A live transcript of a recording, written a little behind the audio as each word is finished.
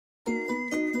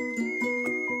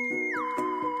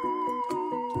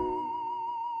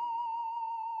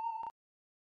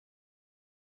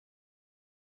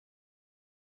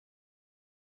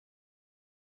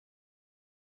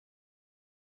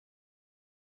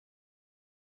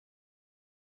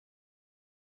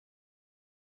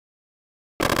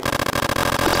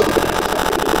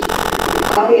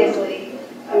obviously,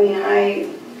 I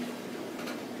mean,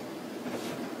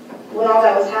 when all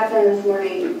that was happening this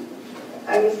morning,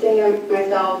 I was thinking to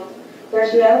myself,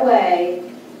 there's no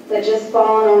way that just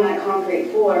falling on that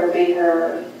concrete floor made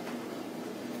her,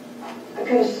 I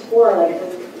could have swore like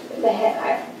the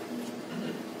head,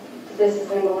 this has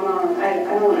been going on.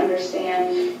 I don't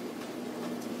understand.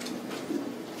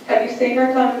 Have you seen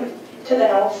her come to the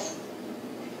house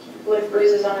with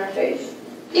bruises on her face?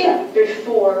 Yeah.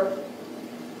 Before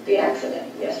the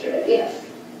accident yesterday? Yes.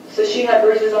 So she had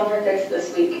bruises on her face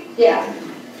this week? Yeah.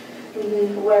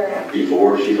 Where at?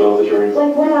 Before she fell off the train?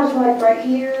 Like when I was like right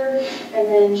here, and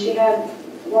then she had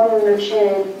one on her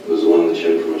chin. It was the one on the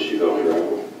chin from when she fell in the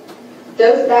gravel.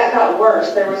 That got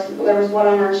worse. There was one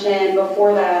on her chin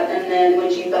before that, and then when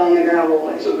she fell in the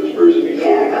gravel. So there's bruising before.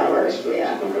 Yeah, it got worse.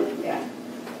 Yeah. Okay. Yeah.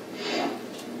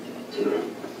 Okay.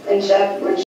 And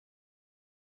when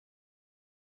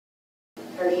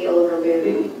her heel of her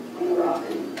boot on the rock,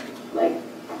 and like,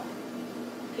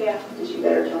 Yeah. and she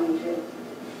better tell me too.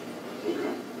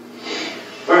 Okay.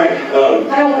 All right.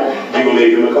 I don't want Do you want me to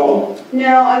give him a call?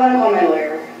 No, I want to call my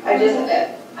lawyer.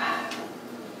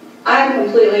 I'm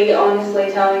completely,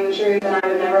 honestly telling the truth, and I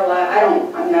would never lie.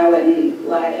 I wouldn't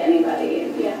lie to anybody.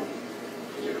 And, Yeah.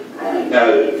 Now,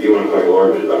 if you want to call your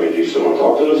lawyer, I mean, do you still want to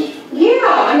talk to us? Yeah,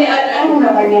 I mean, I don't know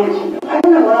if I want to. I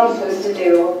don't know what I'm supposed to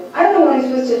do. I don't know what I'm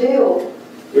supposed to do.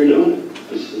 You're doing it.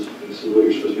 This is what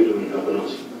you're supposed to be doing, helping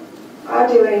us. I'll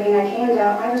do anything I can,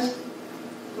 though.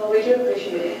 Well, we do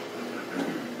appreciate it.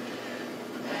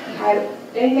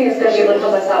 Anything Especially especially to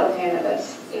help us out with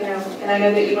cannabis, you know, and I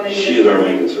know that you want to do She is our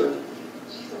main concern.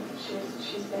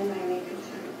 She's been my main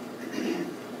concern.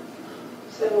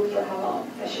 So for how long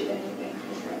has she been your main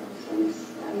concern?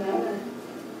 Since I met her.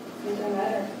 It doesn't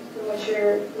matter. And what's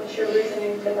your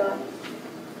reasoning for that?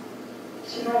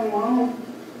 She's not a mom.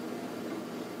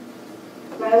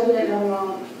 My husband didn't have a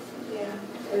mom. Yeah.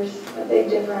 There's a big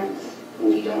difference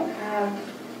when you don't have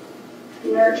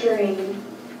nurturing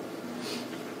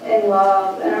and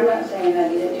love. And I'm not saying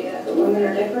that you didn't do that, but women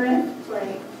are different.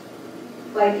 Right.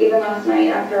 Like even last night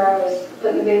after I was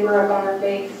putting the paper up on her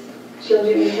face, she looked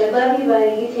at me and said, "Love you,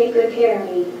 buddy. You take good care of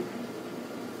me."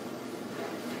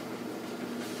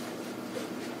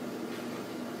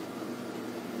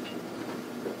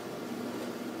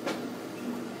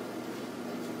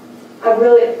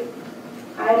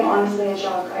 I'm honestly in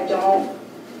shock.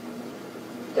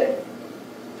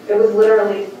 It was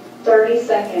literally 30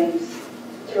 seconds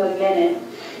to a minute,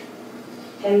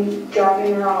 him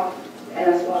dropping her off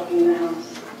and us walking in the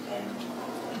house.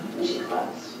 And she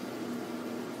collapsed.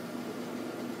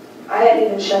 I hadn't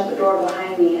even shut the door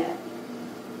behind me yet.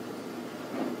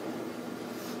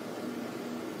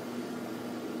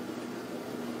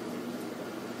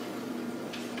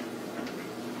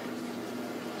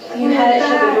 You hadn't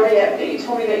shut the door yet, but you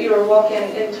told me that you were walking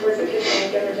in towards the kitchen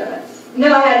to get her donuts.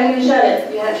 No, I hadn't even shut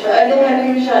it. You hadn't shut I it? didn't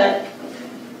even shut it.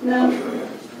 No.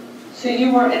 So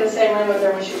you weren't in the same room with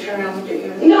her when she turned around and looked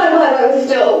at you? No, I was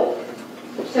still.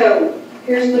 So,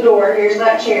 here's the door, here's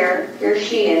that chair, here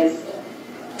she is.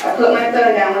 I put my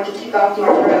phone down, went to take off my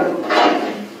robe.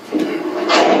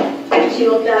 She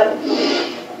looked up.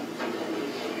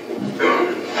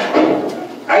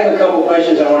 I have a couple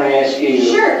questions I want to ask you.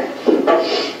 Sure.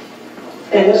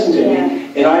 Hey, listen to me.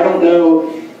 And I don't know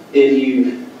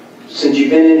if since you've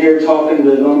been in here talking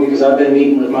to them, because I've been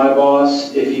meeting with my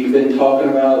boss, if you've been talking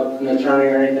about an attorney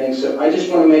or anything. So I just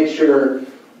want to make sure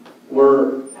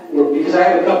because I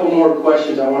have a couple more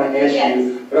questions I want to ask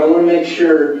you, but I want to make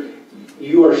sure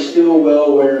you are still well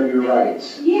aware of your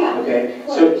rights. Yeah. Okay.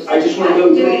 So I just want to go. I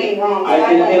didn't do anything wrong.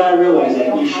 And I realize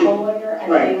that you should.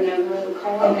 Right.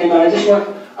 Okay, but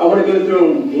I want to go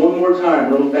through them one more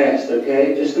time real fast,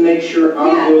 okay? Just to make sure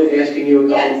I'm good at asking you a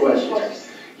couple questions. Of course.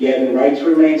 You have the right to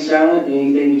remain silent.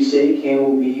 Anything you say can or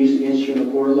will be used against you in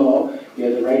the court of law. You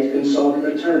have the right to consult an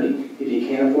attorney. If you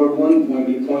can't afford one, we'll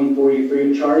be appointed for you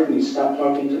free of charge. You can stop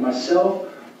talking to myself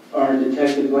or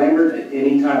Detective Lambert at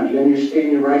any time. Do you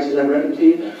understand your rights as I read them to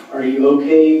you? Are you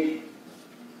okay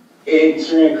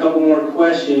answering a couple more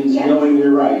questions, knowing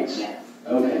your rights? Yes.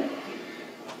 Okay.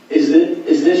 Is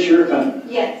this your phone?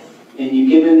 Yes. And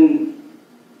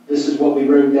this is what we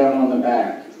wrote down on the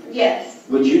back. Yes.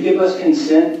 Would you give us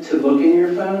consent to look in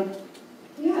your phone?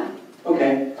 Yeah.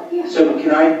 Okay. Yeah. So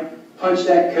can I punch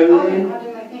that code in? I'll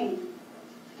do my thing.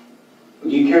 Do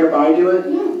you care if I do it?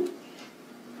 No.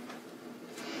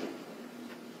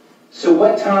 So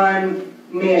what time,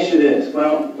 let me ask you this.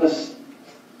 Well,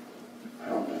 I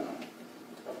don't know.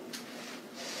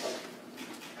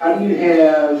 How do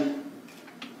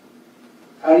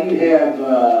you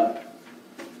have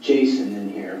Jason in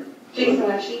here? Jason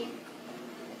Lecce?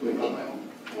 Let me put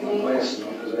my glasses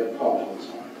on because I have Paul clothes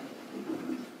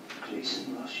on.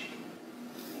 Jason Lushy.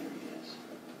 There he is.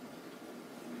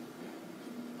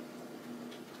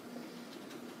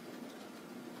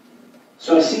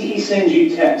 So I see he sends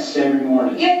you texts every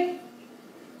morning. Yep.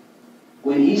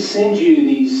 When he sends you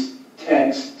these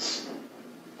texts,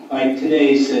 like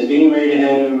today says, getting ready to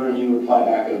head over, and you reply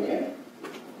back, okay.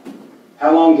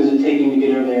 How long does it take him to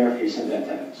get over there after you send that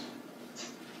text?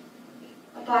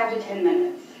 5 to 10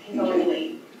 minutes. He's always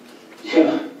late.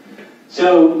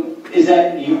 So is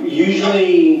that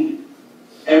usually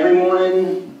every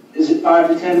morning? Is it 5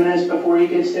 to 10 minutes before he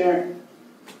gets there?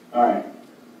 All right.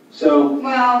 So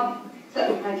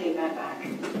I take that back.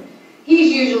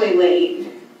 He's usually late,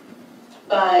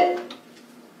 but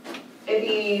if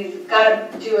he's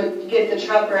got to get the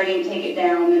truck ready and take it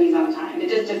down, then he's on time. It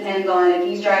just depends on if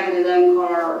he's driving his own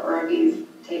car or if he's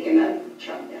taking the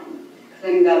truck down. Because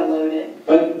then he's got to load it.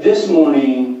 But this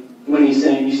morning, when he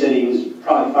sent, you said he was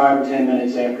probably 5 or 10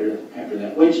 minutes after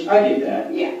that, which I get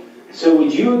that. Yeah. So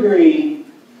would you agree,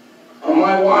 on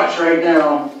my watch right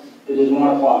now, it is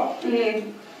 1 o'clock. Mm-hmm.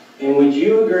 And would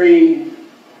you agree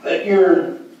that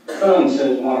your phone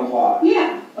says 1 o'clock?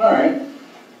 Yeah. All right.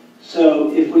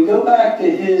 So if we go back to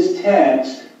his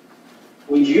text,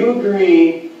 would you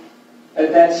agree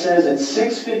that that says at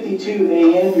 6:52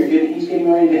 a.m. he's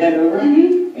getting ready to head over?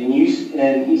 Mm-hmm. And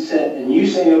you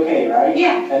say okay, right?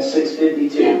 Yeah. At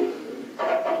 6:52.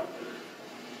 Yeah.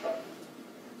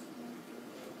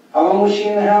 How long was she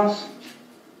in the house?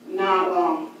 Not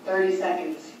long. 30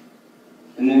 seconds.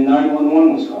 And then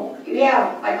 911 was called.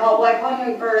 Yeah, I called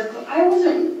him first. I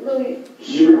wasn't really You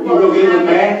sure what real was good with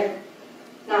happening. math?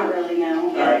 Not really, no.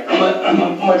 All right,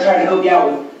 I'm gonna try to help you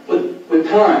out with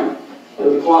time,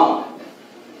 with the clock.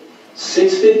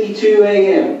 6:52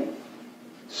 a.m.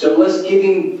 So let's give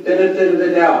him benefit of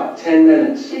the doubt, 10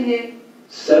 minutes. Mm-hmm.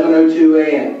 7:02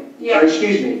 a.m. Yeah. Or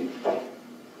excuse me.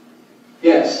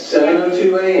 Yes,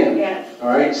 7:02 a.m. Yes. All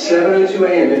right, 7:02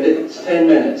 a.m. If it's 10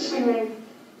 minutes. Mm-hmm.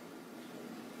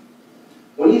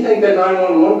 When do you think that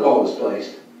 911 call was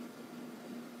placed?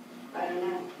 I don't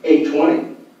know.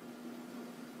 8:20.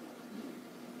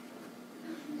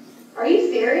 Are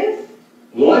you serious?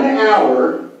 1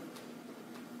 hour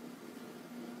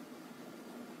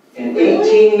and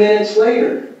 18 minutes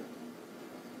later.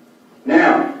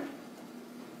 Now,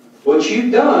 what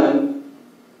you've done,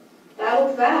 That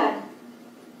looks bad.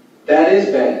 that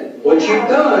is bad. What you've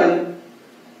done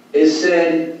is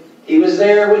said he was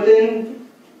there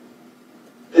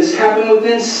this happened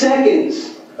within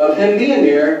seconds of him being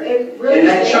there, It really and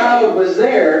that did. child was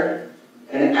there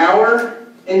an hour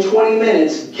and 20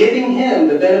 minutes, giving him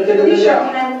the benefit of Are you the sure?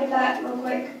 doubt. Can I look at that real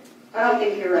quick? I don't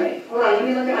think you're right. Hold on, let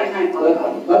me look at my time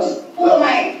clock. Let's Pull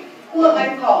up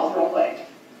my calls real quick.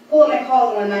 Pull up my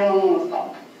calls when 911 was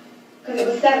called. Because it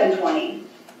was 7:20.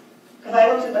 Because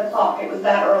I looked at the clock, it was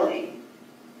that early.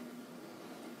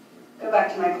 Go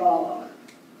back to my call log.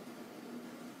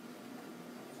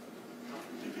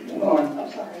 hold on.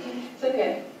 I'm sorry. It's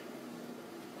okay.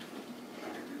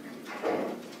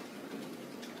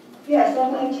 Yeah,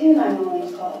 7:02 911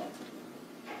 was called.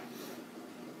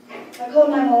 I called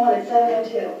 911 at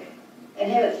 7:02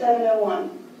 and him at 7:01.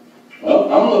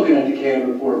 Well, I'm looking at the CAD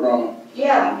report wrong.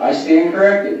 Yeah. I stand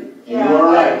corrected. Yeah, You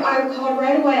are right. I called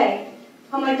right away.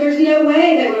 I'm like, there's no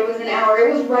way that it was an hour.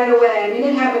 It was right away. I mean,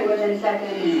 it happened within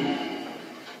seconds.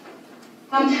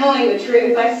 I'm telling the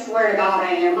truth. I swear to God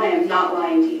I am. I am not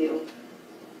lying to you.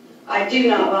 I do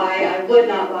not lie. I would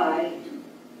not lie.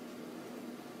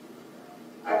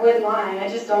 I wouldn't lie. I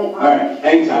just don't All lie. right,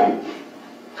 hang tight.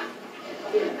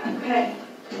 Okay.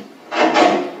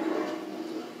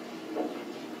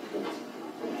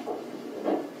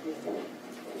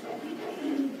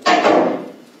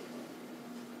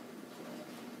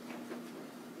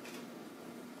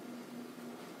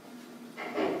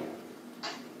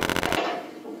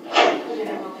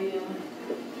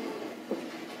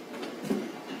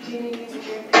 Do you need me to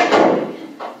drink?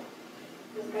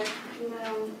 Okay.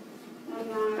 No, I'm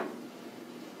not.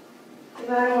 Because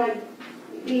I don't want to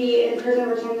be in prison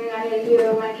for something I didn't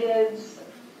do. My kids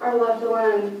are left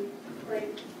alone.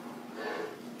 Like,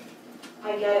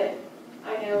 I get it.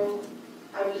 I know.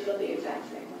 I would feel the exact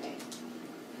same way.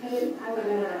 I would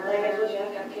never. Like I told you,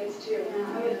 I've got kids too. Yeah,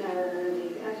 I would never hurt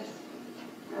you.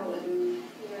 I wouldn't.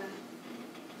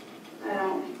 Yeah. I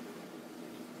don't.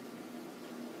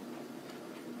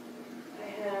 I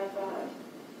have,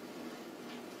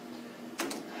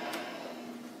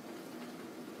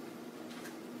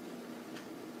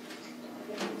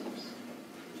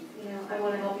 you know, I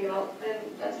want to help you out, and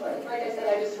that's why, like I said,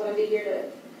 I just want to be here to,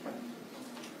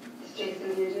 is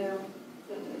Jason here too?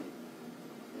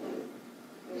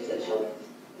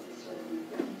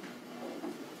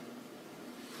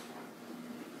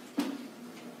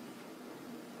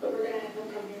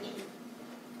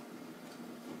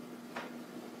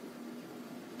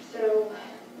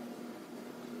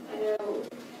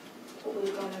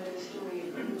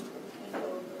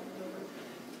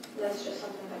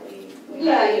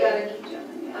 Yeah, you gotta keep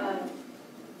jumping, yeah.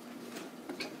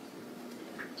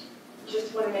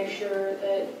 Just want to make sure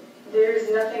that there's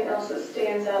nothing else that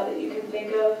stands out that you can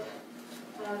think of.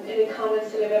 Any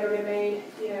comments that have ever been made,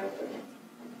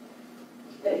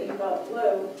 that you thought,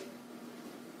 whoa,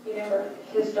 or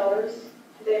his daughters,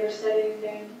 have they ever said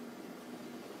anything?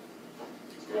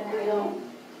 I don't.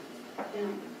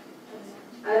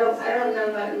 I don't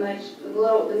know that much. The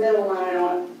middle one, I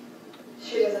don't.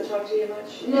 She doesn't talk to you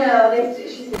much? No,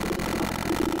 she's.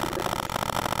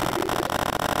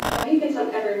 He gets them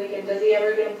every weekend. Does he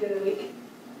ever get them through the week?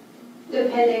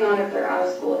 Depending on if they're out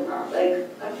of school or not. Like,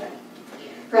 Okay.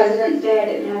 President's Day, I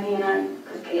didn't have Hannah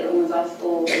because Caitlin was off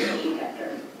school, and she kept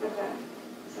her. Okay.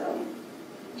 So,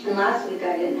 and last week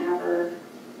I didn't have her.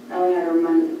 I only had her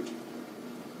Monday,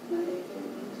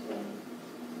 Tuesday.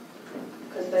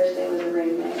 Because Thursday was a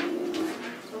rain day.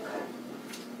 Okay.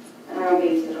 And I don't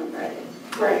babysit on Fridays.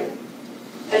 Right.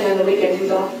 And then the weekends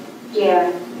he's off?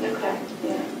 Yeah. Okay.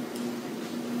 Yeah.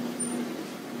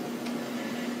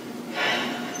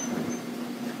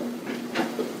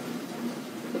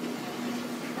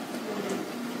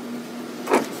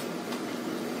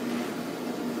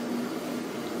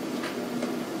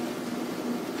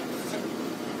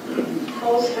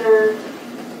 How's her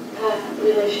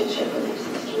relationship with her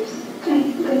sisters? Good.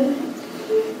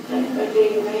 Are they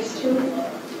nice to her?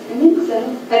 I think so. I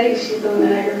think she's the one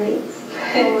that aggravates.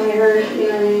 Oh, I heard, you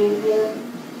know what I mean? Yeah.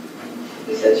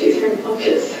 You said she's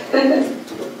rambunctious.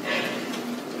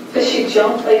 Does she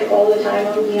jump all the time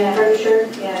on furniture?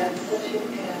 Yes. Does she?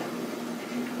 Yeah.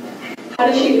 How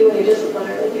does she do when you discipline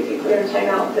her? If you put her in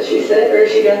timeout, does she sit or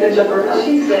is she gonna jump around?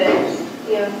 She sits.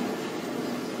 Yeah.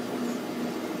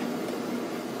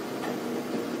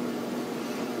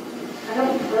 I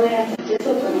don't really have to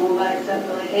discipline them about it except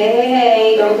for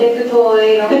hey, don't take the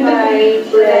toy, don't fight,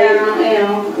 sit down,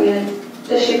 I mean,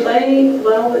 Does she play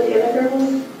well with the other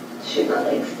girls? She's not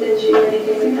stingy or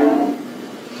anything like that?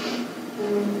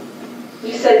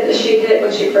 You said that she did it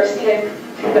when she first came,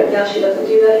 but now she doesn't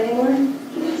do that anymore?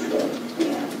 that's good,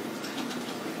 yeah.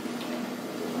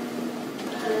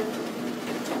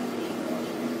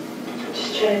 I'm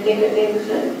just trying to think of things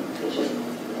that could just,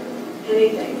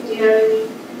 anything, do you know what I mean?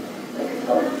 Like a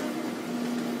thought.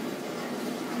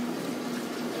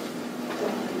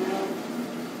 Don't really know.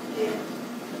 Yeah.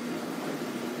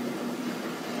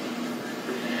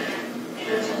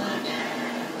 That's a lot.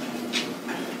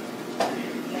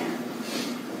 Yeah.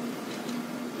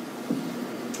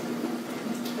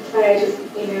 That's why I just,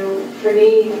 for me,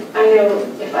 I know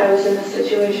if I was in this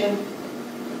situation,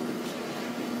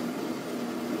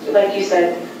 like you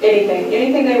said,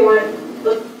 anything they want,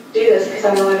 let's do this because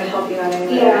I'm willing to help you out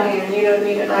anyway. Yeah. And you know what I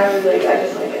mean? And I was like, I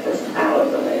just want to get this out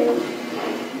of the way.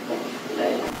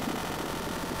 But,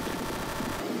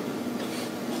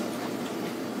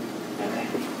 okay,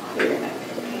 I'll be right back.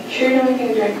 Okay. Sure, no, anything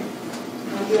to drink?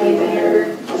 You want anything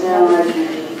here? No, I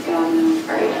can't. God, no. All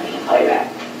right, I'll be back.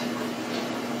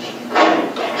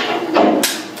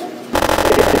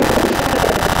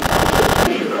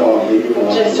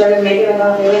 Just started making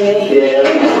about me. Yeah,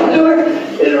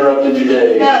 interrupted your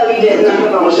day. No, you didn't.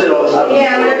 I said all the time.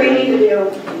 Yeah, whatever you need to do.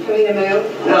 For me to move.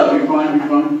 No, you're fine, you're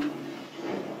fine.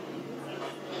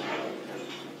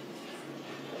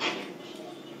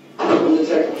 I'm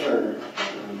Detective Turner.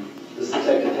 This is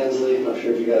Detective Hensley. I'm not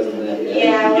sure if you guys have met yet.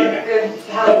 Yeah, we're good.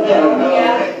 How's it going?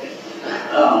 Yeah.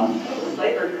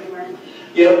 Flavor creamer.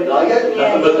 Yep, No, I got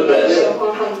nothing but the best.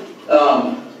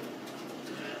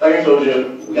 Like I told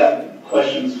you, we got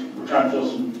questions, we're trying to fill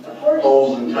some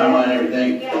holes in timeline and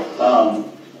everything.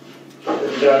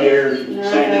 Down here, same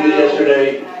thing as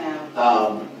yesterday.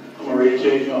 I'm gonna read it to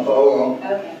you if you want to follow along.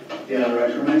 Okay. You have the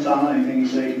right to remain silent. Anything you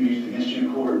say can be used against you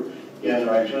in court. You have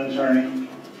the right to an attorney.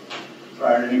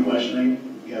 Prior to any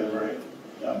questioning, you have the right.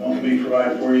 One can be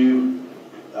provided for you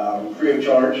free of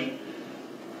charge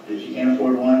if you can't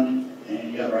afford one,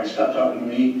 and you have the right to stop talking to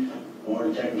me or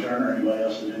Detective Turner or anybody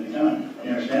else at any time. You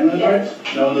understand those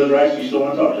rights? Knowing those rights, you still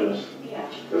want to talk to us? Yeah.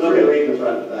 Feel free to read the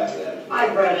front and the back of that.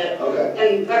 I've read it. Okay.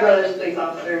 And my brother's a police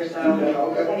officer, so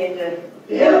Okay. I get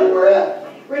to. Yeah, where at?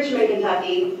 Richmond,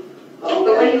 Kentucky. But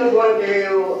when he was going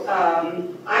through,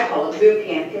 I call it boot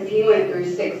camp, because he went through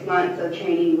 6 months of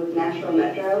training with Nashville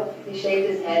Metro. He shaved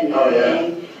his head and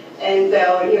everything. And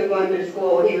so when he was going through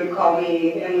school, he would call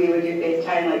me and we would do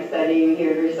FaceTime studying. He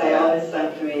would recite all his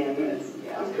stuff to me, and it was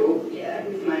cool. Yeah,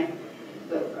 he's my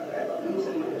little brother. I love him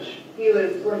so much.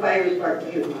 We're 5 years apart, but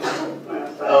he was my brother when I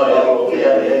was 5. Oh,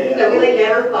 yeah. So we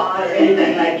never fought or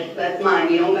anything, that's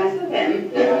mine, you don't mess with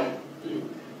him. Yeah.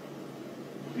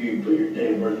 You put your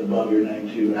date of birth above your name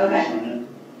too. Okay. And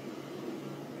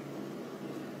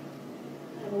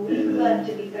then up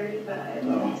to be 35.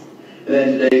 No. And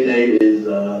then today's date is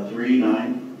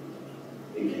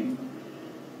 3/9/18,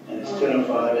 and it's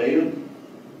 10:05 a.m.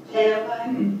 10:05?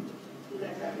 Mhm. You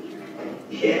guys got me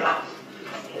here. Yeah.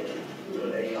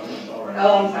 Good a.m. It's all right.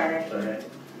 Oh, I'm sorry. It's all right.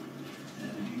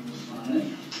 And you will sign it.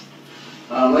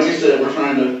 Like I said, we're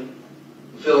trying to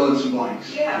fill in some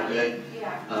blanks. Yeah. Okay.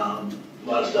 Yeah. A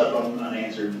lot of stuff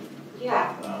unanswered.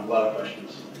 Yeah. A lot of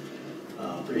questions.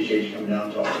 Appreciate you coming down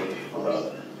and talking about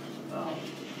it.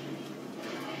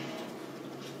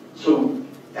 So,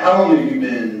 how long have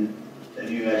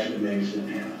you actually been babysitting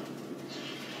Hannah?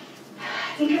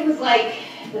 I think it was like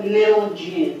the middle of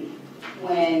June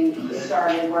when he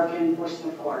started working for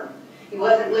Smith Court. He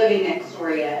wasn't living next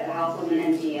door yet, the house wasn't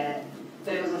empty yet.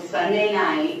 But it was a Sunday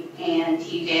night, and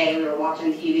TJ, we were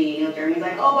watching TV, and he looked over and he's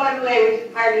like, oh, by the way,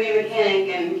 we hired a new mechanic,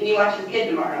 and can you watch his kid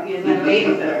tomorrow? He doesn't have a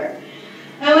babysitter.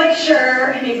 And I'm like,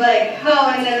 sure. And he's like,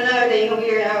 oh, and then another thing, he'll be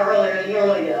here an hour earlier than you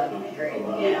normally get up. I'm like, great,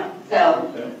 you know.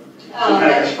 So, Okay. So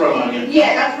kind of sprung on you.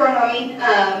 yeah, got sprung on me.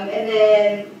 And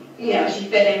then, you know, she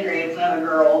fit in great with another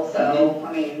girl, so,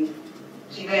 I mean,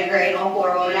 she fit in great, all four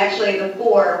of them. And actually, the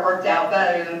 4 worked out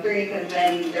better than 3, because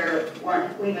then there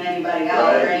weren't leaving anybody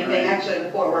out or anything. Right. Actually,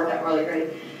 the 4 worked out really great.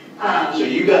 So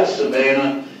you got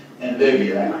Savannah and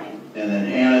Vivian, Mine. and then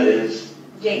Hannah is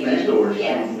Jason. next door.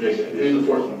 Yes. Who's the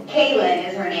fourth one? Kaylin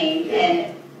is her name,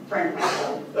 and friend of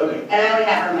mine. Okay. And I only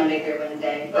have her Monday through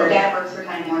Wednesday. Her Okay. dad works for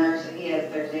Time Warner, so he has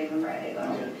Thursdays and Fridays off.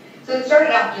 Okay. So it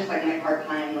started out just like my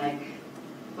part-time, like,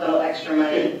 little extra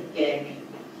money gig.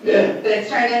 Yeah. But it's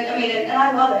turned into, I mean, and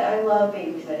I love it. I love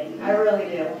babysitting. I really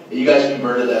do. You guys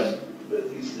converted that,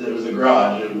 it was a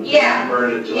garage. It was Yeah.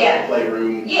 Converted it to like Yeah. a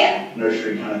playroom, Yeah,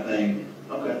 nursery kind of thing.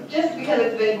 Okay. just because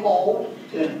it's been cold.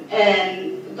 Yeah.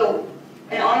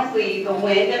 And honestly, the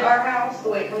wind at our house, the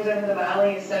way it comes over the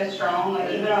valley is so strong, like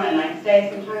even on a nice day,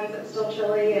 sometimes it's still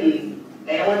chilly and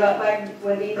they don't want to go outside it's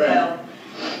windy, so. Right.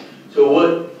 So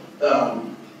what,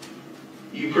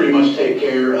 you pretty much take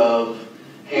care of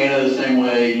Hannah the same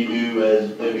way you do as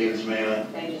Vivian and Savannah?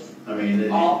 They just I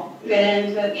mean, all fit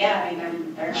into, yeah, I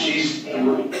mean, they're she's,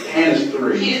 family. Hannah's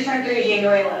 3. She just turned 3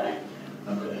 January 11th.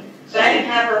 Okay. So I didn't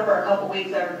have her for a couple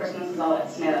weeks over Christmas, is all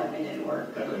that snow, and it didn't work.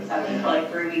 Okay. So for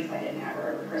like 3 weeks I didn't have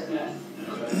her over Christmas.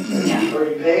 Okay. Yeah. Are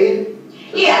you paid?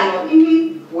 Yeah,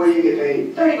 What do you get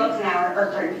paid? $30 an hour,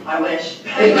 or 30, I wish.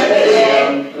 $30 a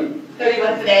day.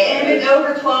 $30 a day. And if it's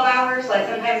over 12 hours, like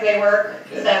sometimes they work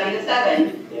 7 to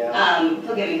 7, Yeah.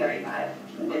 he'll give me 35.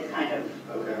 It's kind of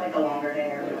Okay. like a longer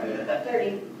day or whatever, Okay. but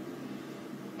 30.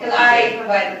 Because I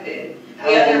provide the food.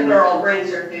 The other girl brings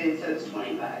her food, so it's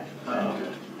 25. Oh, okay.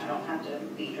 I don't have to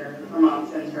feed her. Her mom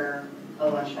sends her a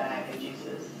lunch bag and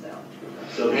juices, so.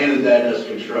 So Hannah's dad does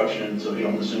construction, so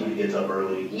I'm assuming he gets up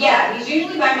early. Yeah, he's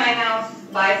usually by my house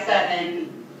by 7,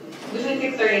 between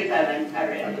 6:30 and 7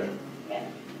 every day. Okay. Yeah.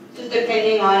 Just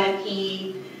depending on if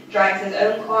he drives his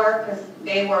own car, because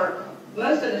they work,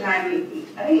 most of the time,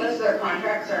 I think most of their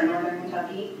contracts are in northern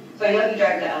Kentucky, so I know he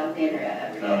drives to Alexandria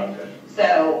every Oh, day. okay.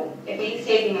 So if he's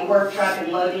taking a work truck and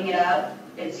loading it up,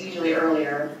 it's usually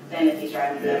earlier than if he's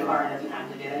driving his own car and doesn't have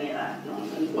to do any of that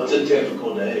nonsense. What's a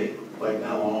typical day? Like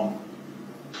how long?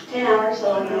 10 hours,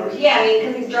 so 10 hours. yeah, I mean,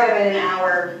 because he's driving an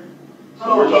hour.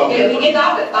 So we're talking- He gets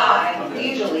off at 5, Okay.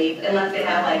 usually, unless they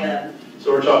have like a,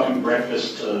 So we're talking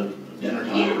breakfast to dinner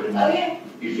time? yeah, pretty oh much? yeah.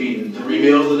 You feeding 3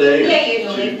 meals a day? or Yeah,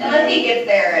 usually, 2? unless he gets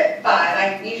there at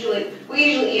 5, we usually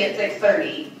eat at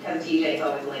 6:30, because TJ's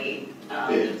always late. Yeah.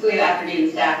 So we have afternoon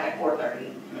staff at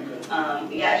 4:30. Okay.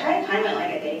 But yeah, I try to time it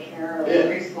like a daycare or Yeah.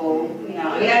 preschool, you know,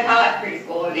 I mean, I taught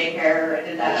preschool or daycare, I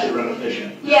did That that. should run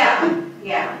efficient. Yeah,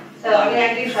 yeah. So, I mean,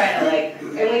 I do try to like,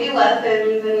 and we do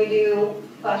lessons and we do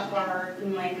flashcards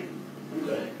and like,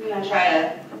 Okay. you know, try to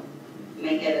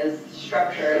make it as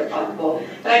structured as possible.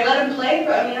 But I let them play,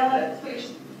 I mean,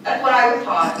 that's what I was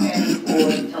taught in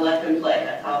school, to let them play,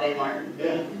 that's how they learn.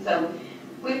 Yeah. So,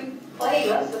 we play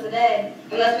most of the day,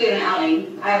 unless we have an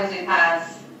outing. I have a zoo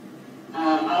pass.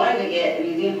 I wanted to get a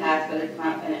museum pass, but it's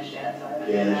not finished yet, so I haven't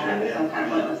Yeah, done that's that. right, yeah. So I'm kind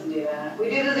of pointless to do that. We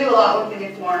do the zoo a lot once it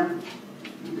gets warm.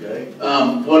 Okay.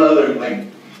 What other, like,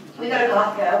 We go to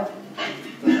Costco.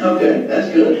 okay, that's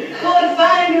good. Well, it's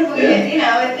fun because we Yeah. get, you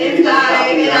know, it's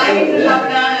inside and I get to shop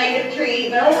it on and I get a treat.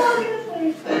 And they're like, oh, get this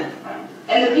place.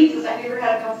 And the pizzas, have you ever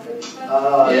had a Costco pizza?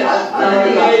 Yes. I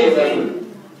remember.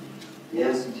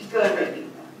 Yes. Just go and get a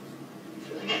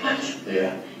pizza.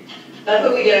 Yeah. That's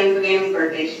what we did on Savannah's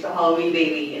birthday. She's a Halloween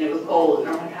baby and it was cold. And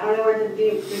I'm like, I don't know what to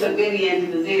do. We took Vivian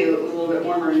to the zoo. It was a little bit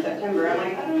warmer in September. I'm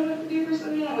like, I don't know what to do for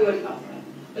Savannah. We went to Costco.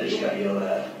 I just got yelled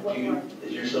at.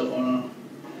 Is your cell phone on?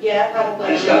 Yeah, probably. I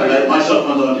just got that. My cell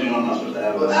phone's on too. I'm not supposed to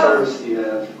have What it. service do you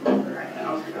have? Right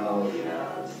now. Oh,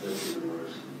 yeah, it's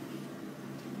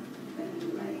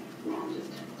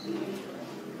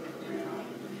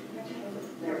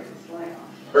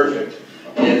Perfect.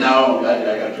 And now I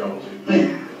got trouble too.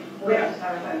 We don't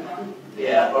have a phone phone.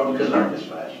 Yeah, or because of our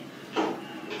dispatch.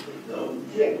 So,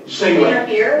 Does same it way,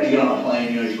 interfere? when you get on a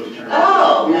plane, you're supposed to turn it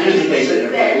off. Oh. Just in case it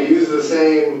interferes. We use the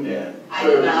same Yeah. I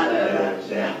did not know that.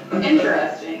 Yeah.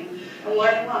 Interesting. I'm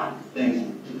learning lots.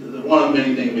 Things, one of the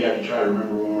many things we have to try to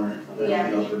remember when we're,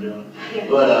 everything else we're doing.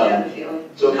 But, Yeah, the feeling.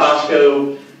 So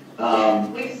Costco,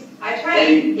 I try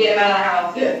to get them out of the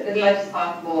house Yeah. as much as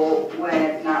possible when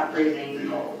it's not freezing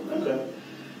cold. okay.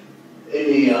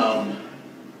 Any,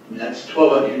 that's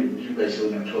 12 hours, you're basically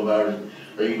looking at 12 hours.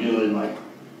 Are you doing like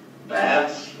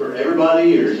baths for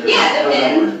everybody, or is there? Yeah, it how does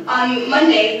that work? depends. On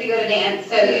Mondays, we go to dance,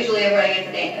 so Yeah. usually everybody gets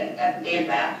a dance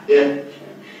bath. Yeah,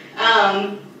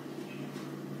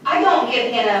 I don't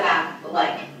give Hannah a bath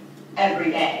like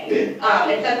every day. Yeah.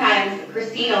 And sometimes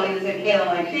Christine always and Kayla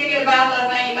like, "Did you get a bath last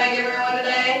night? You might give her one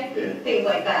today." yeah. Things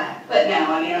like that. But no,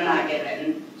 I mean, I'm not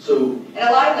giving. So, And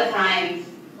a lot of the times,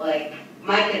 like,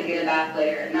 my kids get a bath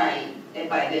later at night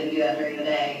if I didn't do that during the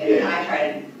day. And Yeah. I try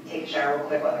to take a shower real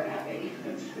quick while they're napping.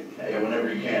 yeah,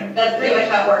 whenever you can. That's pretty much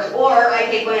how it works. Or I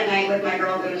take one at night with my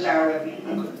girls in the shower with me.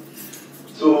 Okay.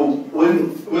 So,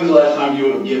 when's the last time you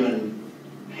would have given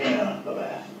Hannah a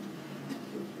bath?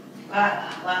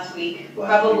 Last week,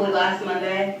 Last probably last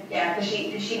Monday. Yeah, because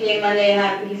she came Monday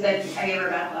and he said, I gave her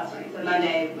a bath last week. So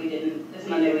Monday we didn't, this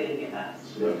Monday we didn't get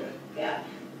baths. Okay. Yeah.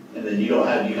 And then you don't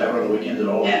have, do you have her on the weekends at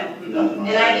all? No. Nothing on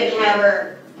And I didn't Saturdays? have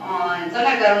her on,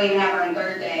 sometimes I don't even have her on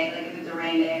Thursday, like if it's a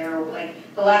rain day or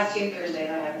like the last 2 Thursdays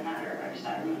I haven't had her. I just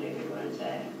had her Monday through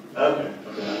Wednesday. Okay,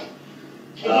 okay.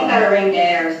 If you've had a rain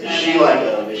day or a snow Is she day.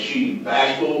 like is she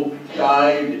bashful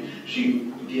guy?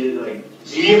 She get like, do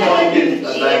She you give all the isn't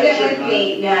kids a bath at a certain time? with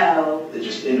me, no. It's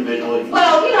just individually?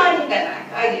 Well, I take that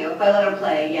back. I do. If I let them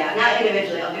play, yeah. Not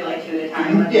individually, I'll do like 2 at a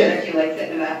time. Like Yeah. the other 2 like sit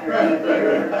in the bathroom Right, with right,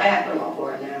 her. right. But I have to put them all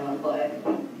 4 in there and let them play.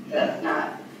 Yeah. That's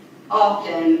not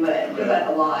often, but because that's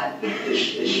a lot. Is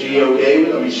she okay with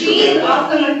it? I mean, She is okay with it?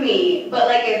 awesome with me, but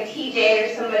like if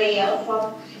TJ or somebody else,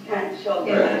 well, she'll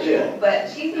get Right, that. yeah. But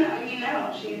she's not, I mean,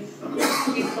 no, she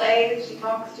plays, she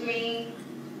talks to me.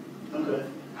 Okay.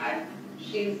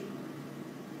 She's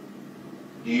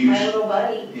Do you, my little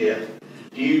buddy. yeah.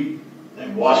 Do you,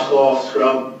 like, washcloth,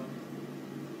 scrub,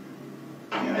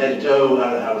 head to toe,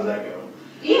 how does that go?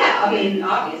 Yeah, I mean,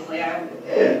 obviously, I would.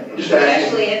 Yeah, I'm just asking.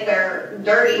 Especially if they're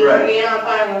dirty, Right. I mean, I'm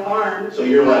fine with arms. So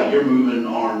you're moving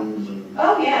arms and.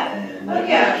 Oh, yeah. And Oh,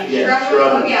 yeah. Yeah,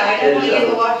 Scrubbing, oh, yeah, I head to definitely get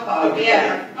the toe. washcloth, Okay.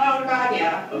 yeah. Oh, God,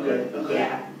 yeah. Okay, okay.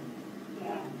 Yeah.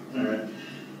 Yeah. All right.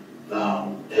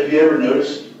 Have you ever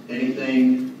noticed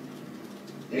anything,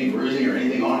 any bruising or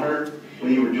anything on her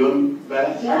when you were doing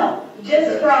baths? No, just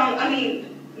Okay. from, I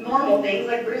mean, normal things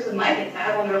like bruises my kids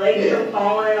have on their legs Yeah. from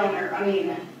falling on their, I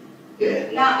mean, Yeah.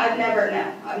 I've never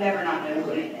not noticed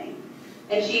anything.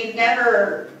 And she's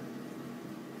never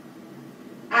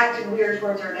acted weird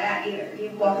towards her dad either. He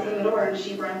walks in the door and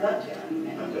she runs up to him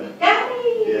and, Okay.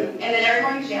 "Daddy!" Yeah. And then every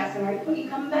morning she asks him, "When you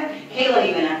coming back?" Kaylin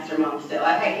even asks her mom still.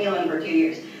 I've had Kaylin for 2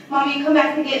 years. "Mom, you come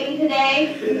back to get me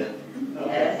today?" Yeah.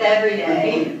 Okay. Yes, every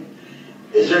day.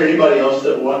 Is there anybody else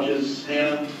that watches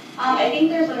Hannah? I think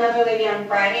there's another lady on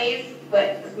Fridays,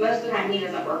 but most of the time he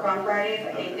doesn't work on Fridays.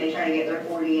 I think they try to get their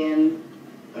 40 in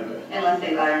Okay. unless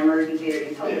they've got an emergency or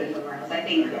he's helping Yeah. somewhere else. I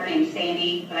think her name's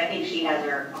Sandy, but I think she has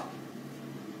her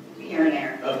here and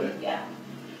there. Okay. Yeah.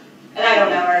 And I don't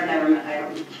know her. I've never met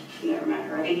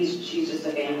her. I think she's just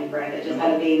a family friend that just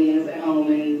had a baby and is at home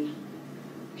and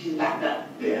she's backed up.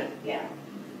 Yeah. Yeah.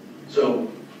 So,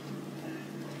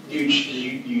 does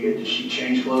she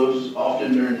change clothes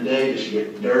often during the day? Does she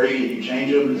get dirty and you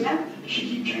change them? No. Does she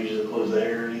keep changing the clothes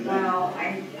there or anything? Well,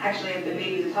 I actually have been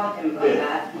maybe to talk to him about Yeah.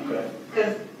 that. Okay.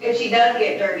 Because if she does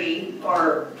get dirty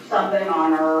or something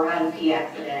on her or has a pee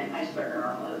accident, I just put her in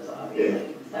her clothes,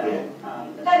 obviously. So,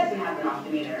 but that doesn't happen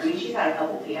often either. I mean, she's had a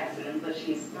couple pee accidents, but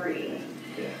she's 3.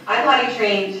 Yeah. I potty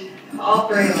trained all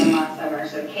 3 of them last summer.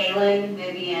 So Kaylin,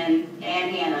 Vivian,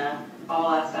 and Hannah,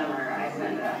 all last summer, I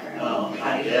spent it after. Oh,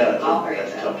 yeah, all 3 of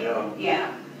that's a them. tough job.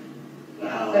 Yeah.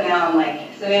 Wow. So now I'm like,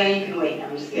 Savannah, you can wait. No,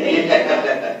 I'm just kidding.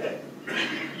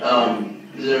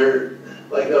 Is there,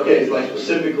 like, okay, like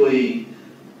specifically,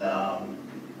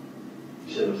 you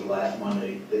said it was last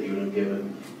Monday that you would have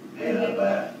given Hannah a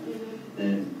bath,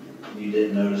 and you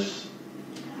didn't notice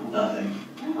nothing?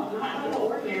 No, not out of the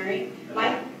ordinary.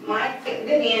 My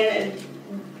Vivian is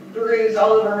bruised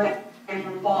all over her head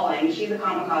from falling. She's a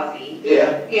kamikaze.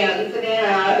 Yeah, You know, and I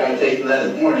Savannah. got a taste of that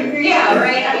this morning. Yeah,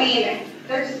 right. I mean,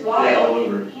 they're just wild. Yeah, all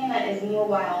over. Hannah is more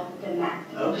wild than that.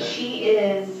 Okay. She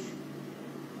is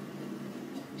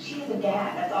a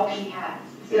dad. That's all she has.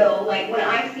 So, like, when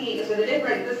I see, so the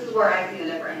difference, this is where I see the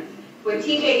difference. When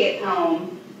TJ gets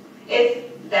home,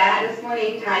 It's that this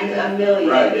morning times a million.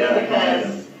 Right, yeah.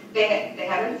 Because they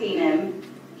haven't seen him.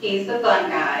 He's the fun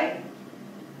guy.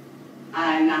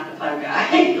 I'm not the fun guy.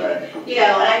 Right. You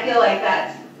know, and I feel like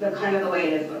that's the kind of the way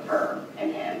it is with her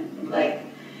and him. Like,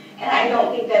 and I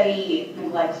don't think that he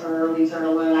neglects her or leaves her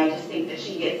alone. I just think that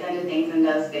she gets into things and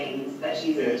does things that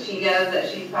she knows that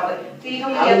she's probably. So you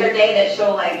told me the other day that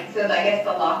she'll like, so I guess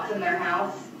the locks in their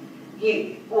house,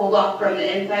 he will lock from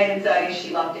the inside, and so I guess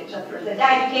she locked it shut and said,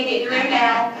 Dad, you can't get your room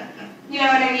now. You know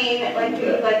what I mean? Like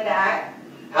things like that.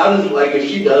 How does, like, if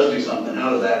she does do something, how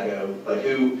does that go? Like,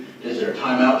 who, is there a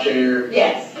timeout chair?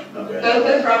 Yes. Okay. Both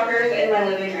those rockers in my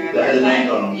living room. That has a name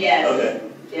on them? Yes.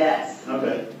 Okay. Yes.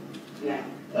 Okay. Yeah.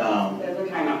 Um, Those are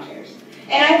timeout chairs.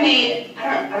 And I've made, I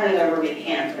don't know if I've ever made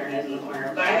Hannah put her nose in the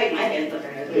corner, but I make my kids put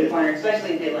their nose in the corner,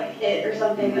 especially if they like hit or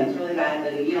something that's really bad,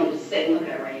 then you don't just sit and look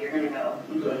at it right, you're gonna go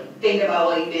okay. think about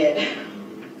what you did.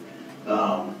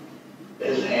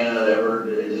 Has Hannah ever,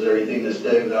 is there anything that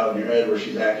sticks out in your head where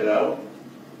she's acted out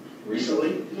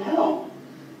recently? No.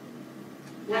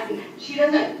 She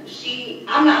doesn't,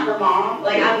 I'm not her mom,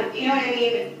 like you know what I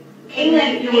mean?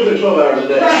 Caitlin. You're with her 12 hours a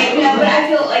day. Right, you know, but I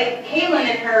feel like Caitlin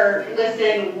and her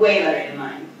listen way better than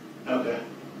mine, Okay.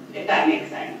 if that makes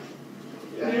sense.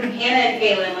 Hannah and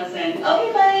Caitlin listen,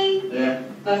 okay, buddy. Yeah.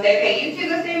 They'll say, okay, you two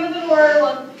go stand with the door,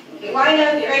 well, line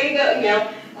up, get ready to go, you know.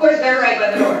 Of course, they're right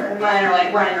by the door. Mine are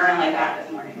like running around like that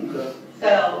this morning. Okay.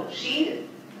 So she,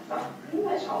 pretty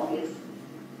much always.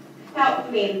 Now, I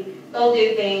mean, they'll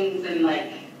do things and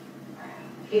like,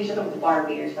 you should up with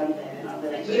Barbie or something, and I'll be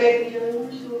like, you guys be doing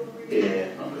more so over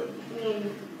here? Yeah, okay. I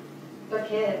mean, they're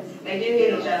kids. They do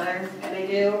hit each other, and they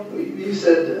do. You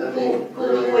said, I think, Cool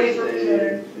earlier toys for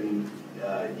today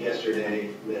and yesterday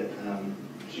that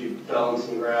she fell in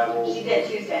some gravel. She did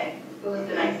Tuesday. It was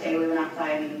the nice day we went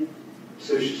outside and.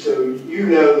 So you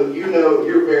know,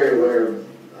 you're very aware of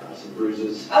some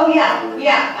bruises. Oh yeah,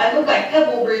 yeah. I look like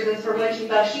pebble bruises from when she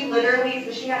fell. She literally,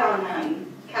 so she had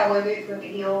on cowboy boots with the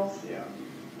heels. Yeah.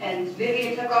 And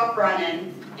Vivian took off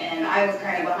running, and I was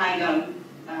kind of behind them,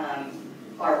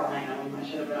 far behind them. I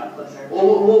should have been up closer.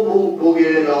 We'll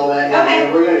get into all that. Okay.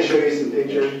 And we're going to show you some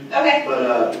pictures. Okay.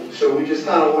 But so we just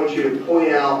kind of want you to point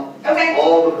out Okay.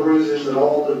 all the bruises and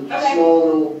all the Okay. small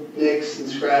little nicks and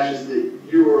scratches that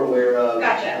you were aware of.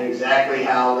 Gotcha. And exactly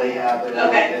how they happened.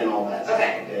 Okay. And all that stuff.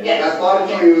 Okay. Yes. That's a lot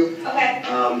of you. Okay.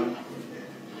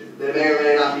 They may or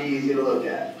may not be easy to look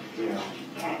at. You know.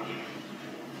 Okay.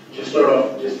 Just start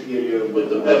off Just to give you with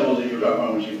the pebbles that you were talking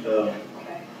about when she fell.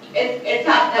 Okay. It's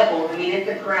not pebbles. I mean, it's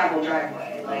a gravel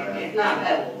driveway. Like Okay. it's not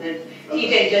pebbles. It's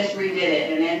TJ just redid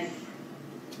it, and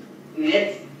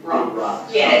it's rocks.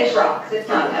 Rocks. Yeah, it's rocks. It's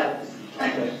not pebbles.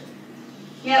 Okay.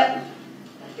 Yep.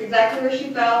 That's exactly where she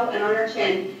fell, and on her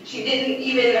chin. She didn't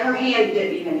even, her hand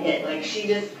didn't even hit. Like what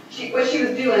she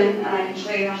was doing, and I can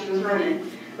show you how she was running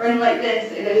like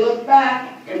this, and then looked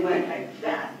back and went like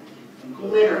that.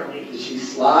 Literally. Did she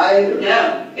slide? Or?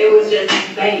 No, it was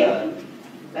just bam,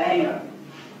 bam.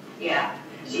 Yeah.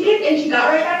 She got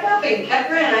right back up and kept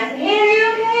running. I said, hey, are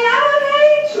you okay? I'm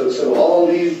okay. So all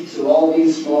these small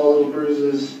little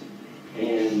bruises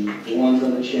and the ones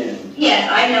on the chin. Yes,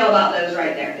 I know about those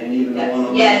right there. And even the one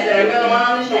on yes, I know the one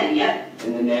on the chin, yep.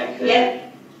 and the neck there.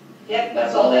 Yep. Yep,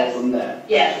 that's all this. from that.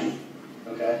 Yes,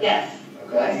 Okay. yes.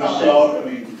 Okay. I You saw saw, I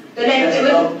mean, The next, it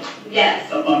was,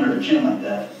 yes. up under her chin like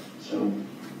that, so.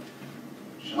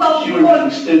 Well, She would have been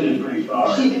extended pretty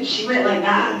far. She went like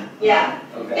that, yeah.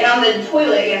 Okay. And on the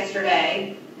toilet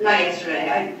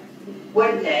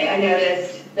Wednesday, I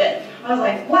noticed that, I was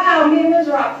like, wow, man, those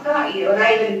rocks got you. And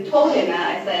I even told him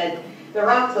that, I said, the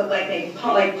rocks look like they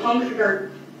punctured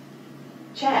her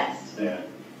chest. Yeah.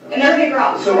 And they're big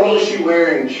rocks. So what was she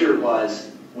wearing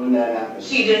shirt-wise when that happened?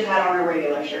 She just had on a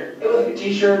regular shirt. It was,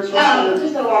 T-shirts?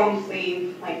 just a long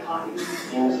sleeve, like cotton.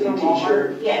 Long sleeve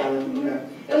T-shirt? Yeah. Okay.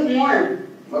 It was warm.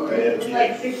 Okay. It was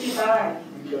like 65.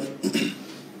 Okay.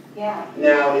 Yeah.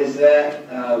 Now, is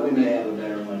that, we may have a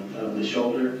better one, of the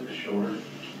shoulder? The shoulder.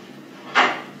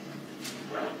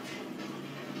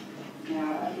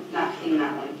 Yeah, I've not seen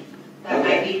that one. That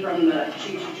might be from the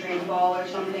choo-choo train fall or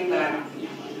something, but I've not seen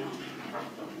that one,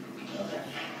 no. Okay.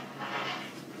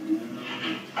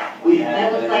 We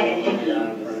have That looks like a hickey.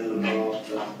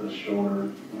 hickey. That's the shoulder.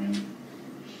 I mean,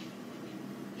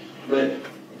 But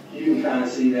you can kind of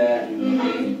see that, and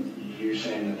Mhm. you're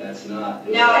saying that that's not.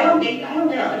 No, I don't think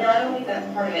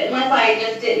that's part of it, unless I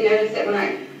just didn't notice it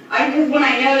because when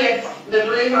I noticed the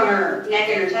bruise on her neck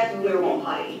and her chest, we were going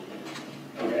potty.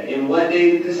 Okay, and what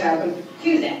day did this happen?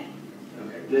 Tuesday.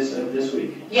 Okay, this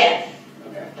week? Yes,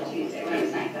 Okay. Tuesday, when it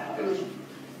was nice out. It was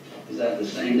is that the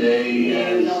same day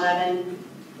noon, as 11.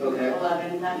 Okay.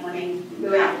 11 that morning. We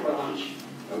went out for lunch.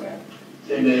 Okay.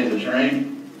 Same day as the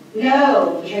train?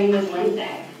 No, the train was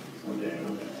Wednesday. Okay.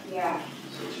 Yeah.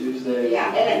 So Tuesday. Yeah,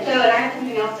 and I have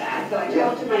something else to add. So I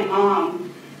talked to my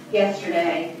mom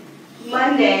yesterday.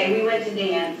 Monday, we went to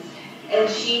dance, and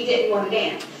she didn't want to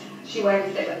dance. She wanted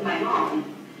to sit with my mom.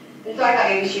 And so I thought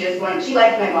maybe she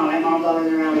likes my mom. My mom's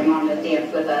always around. My mom does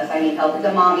dance with us. I need help. It's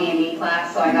a mommy and me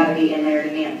class, so I got to be in there to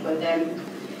dance with them.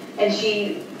 And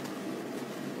she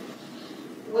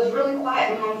was really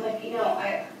quiet. My mom's like,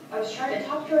 I was trying to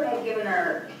talk to her, and I was giving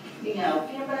her,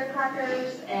 peanut butter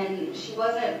crackers, and she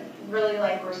wasn't really,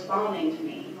 responding to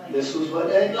me. This was what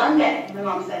day? Monday, my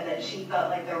mom said that she felt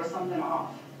like there was something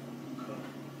off.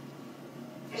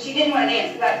 Because she didn't want to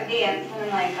dance. We got to dance, and I'm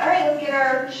like, all right, let's get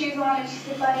our shoes on. And she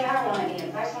said, buddy, I don't want to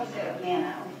dance. I just want to sit with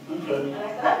Nano. Okay. And I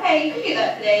said, okay, you can do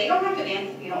that today. You don't have to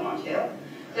dance if you don't want to.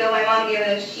 So my mom gave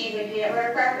us cheese and peanut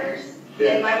butter crackers,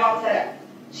 and my mom said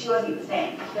she wasn't the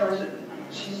same.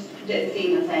 She just didn't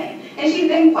seem the same. And she's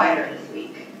been quieter this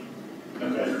week.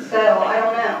 Okay. So I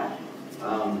don't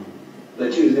know.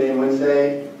 The Tuesday and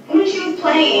Wednesday? I mean, she was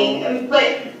playing,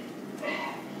 but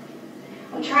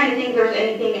I'm trying to think if there's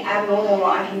anything abnormal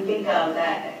I can think of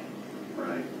that.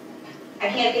 Right. I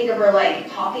can't think of her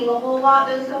talking a whole lot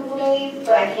those couple days,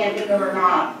 but I can't think of her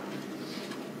not.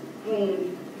 I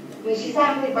mean she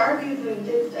sat and played Barbies and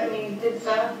did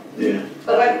stuff. Yeah.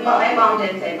 But my mom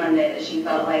did say Monday that she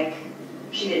felt like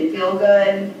she didn't feel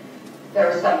good. There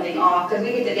was something off because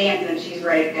we get to dance and she's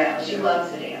ready to go. She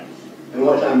loves to dance. And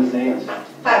what time is dance?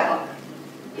 5 o'clock.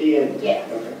 PM? Yeah.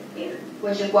 Okay. Yeah.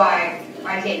 Which is why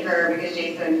I take her because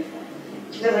Jason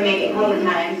doesn't make it home in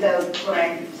time. So when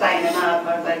I signed him up,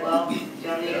 I was like, well, you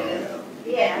don't need this.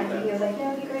 Yeah. And he was like,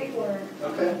 that would be great for her.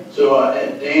 Okay. So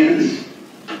at dance,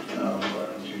 on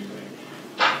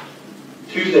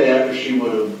Tuesday after she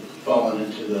would have fallen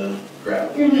into the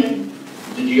gravel,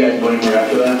 Mm-hmm. did you guys go anywhere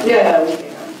after that? Yeah.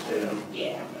 Yeah.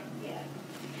 Yeah. Yeah.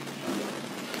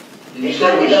 Did you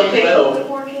say when she fell? The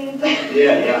 4 kids.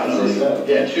 Yeah,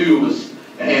 yeah, 2 was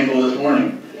a handful this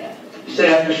morning. Yeah. You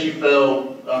say after she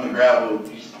fell on the gravel,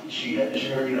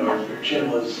 her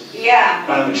chin was Yeah.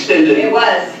 kind of extended. It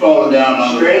was. Falling down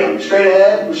on the ground. Straight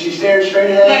ahead? Was she staring straight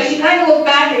No, ahead? she kind of looked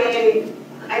back and then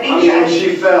I think when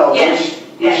she fell, Yes.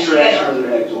 which direction was her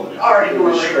head going? Already It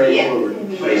was forward, straight yeah. forward.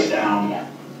 Mhm. Face down, Yeah.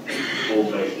 full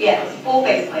face. Yes, full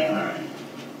face All plant. right.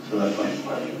 So that's like,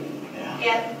 yeah.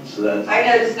 Yep. So that's, I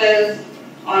noticed those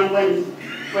on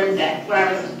Wednesday when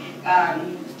I was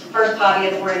first potty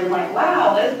at the morning. I'm like,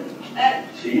 wow, that.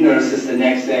 So you noticed this the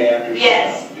next day after she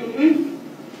Yes. fell? Mhm.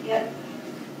 Yep.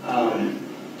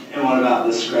 And what about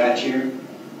this scratch here?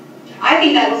 I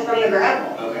think that was from the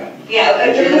gravel. Okay. Yeah,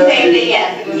 Did it you was the same notice- thing.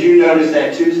 Yes. It Did was. you notice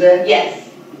that Tuesday? Yes.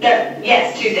 No.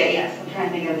 Yes. Tuesday. Yes. I'm trying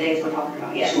to think of the days we're talking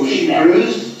about. Yes. So was she Tuesday.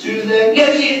 bruised Tuesday? No,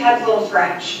 she just had a little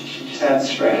scratch. She just had a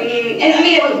scratch. And I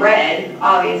mean, it was red,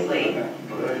 obviously.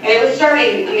 Okay. And it was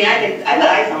starting, I put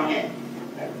ice on it.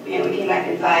 We came back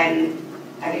inside and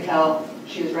I could tell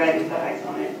she was red and put ice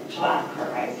on it. She'll ask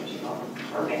her ice and she's all,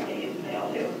 or Band-Aid, they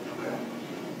all do. Okay.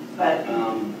 But,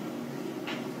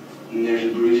 And there's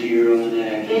a bruise here on the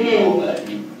neck and all that.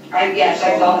 yes,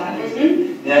 I saw that.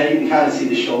 Mm-hmm. Now you can kind of see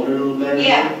the shoulder a little better.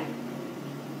 Yeah.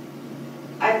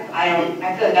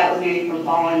 I feel like that was maybe from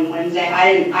falling Wednesday.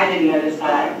 I didn't notice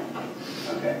that.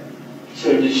 Okay.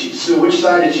 So which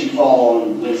side did she fall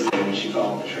on Wednesday when she fell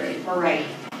on the train? Her right.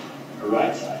 Her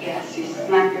right side. Yes, she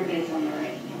smacked her face on the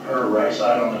right. her right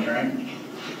side on the train.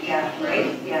 Yeah,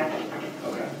 right? Yeah.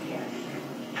 Okay. Yes.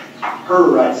 Her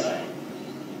right side,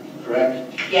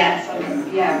 correct? Yes,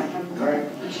 yeah. All right.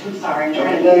 I'm sorry, I'm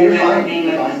trying to No, you're remember fine. everything.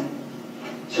 You're fine.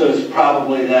 So it's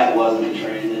probably that wasn't the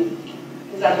train then?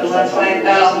 Is that the That's left on side? the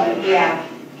left Oh, side. yeah.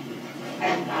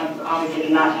 I obviously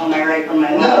did not tell my right from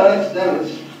my No, left.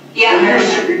 that's.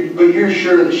 Yeah. But you're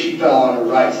sure that she fell on her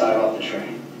right side off the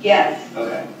train? Yes,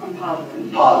 Okay. I'm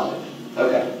positive. Positive.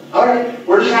 Okay. All right.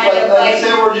 We're just, Trying to, like I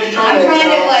said, we're just trying I'm to.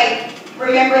 trying to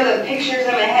remember the pictures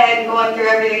in my head and going through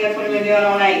everything that's what I've been doing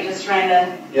all night, just trying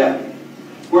to. Yeah.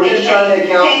 We're just trying to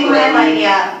account Think for my mind, every.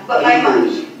 yeah, but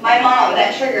bruise. my mom,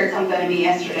 that triggered something in me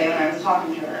yesterday when I was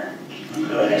talking to her.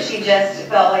 That she just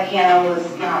felt like Hannah was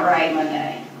not right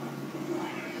Monday.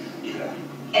 Okay.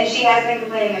 And she has been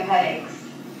complaining of headaches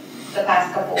the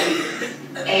past couple weeks.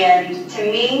 And to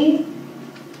me,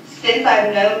 since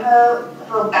I've known her,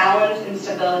 her balance and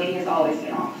stability has always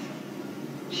been off.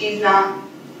 She's not,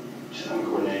 She's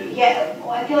uncoordinated. yeah,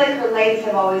 well, I feel like her legs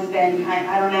have always been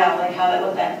I don't know, like how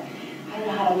that, I don't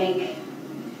know how to make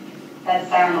that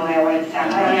sound the way I want it to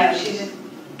sound. I don't know, she's just,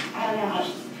 I don't know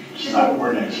how, She's not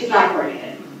coordinated. she's not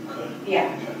coordinated. Okay.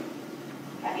 Yeah. Okay.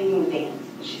 I mean, with dance,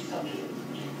 but she's so cute.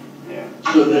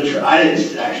 So I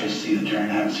didn't actually see the train,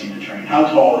 I haven't seen the train. How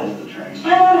tall is the train? It's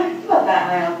about that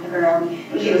high off the ground.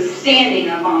 And she was standing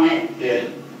up on it, Yeah.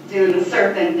 doing the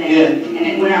surfing thing. Yeah. And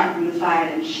it went out from the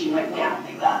side and she went down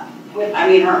like that.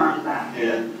 Her arms back.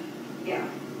 Yeah. Yeah.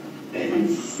 And And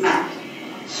smacked.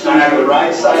 Smack the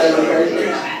right side of the face?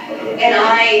 And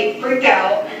I freaked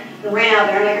out and ran out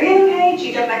there. I'm like, are you okay?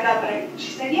 She jumped back up and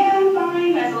she said, yeah, I'm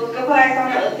fine. I said, let's go put ice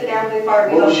on it, let's sit down for the bar.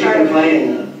 What was she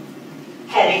complaining of?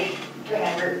 Headache. Her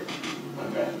head hurt.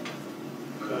 Okay.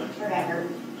 Her head hurt.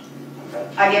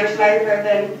 Okay. I gave her some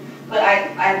ibuprofen, but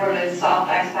I ordered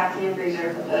soft ice packs in the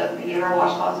freezer. I gave her a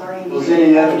washcloth already. Was any of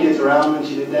the other kids around when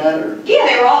she did that, or? Yeah,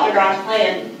 they were all in the garage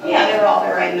playing. Yeah, they were all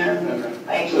there right in there. Okay.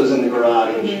 Like, So it was in the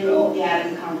garage when she fell? yeah, it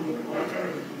was a concrete floor.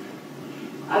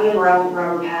 I'm gonna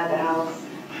rubber pad the house.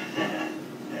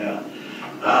 Yeah.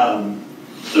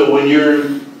 So when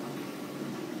you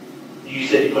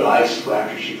said you put ice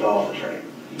after she fell off the train.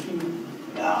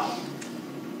 Now,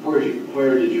 Where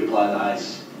did you apply the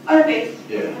ice? On her face.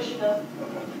 yeah. Where she fell.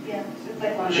 Okay. Yeah, it's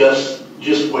like one.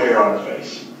 Just where on her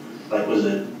face? Like, was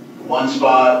it one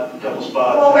spot, a couple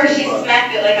spots? Well, where three she spots?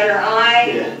 smacked it, like on her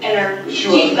eye Yeah. and her She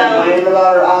wasn't cheekbone. complaining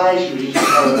about her eyes, she was just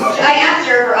complaining about I asked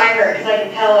her if her eye hurt, because I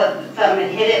could tell if something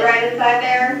had hit it right inside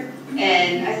there.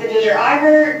 And I said, does your eye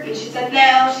hurt? And she said,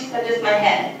 no. She said, just my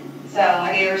head. So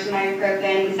I gave her some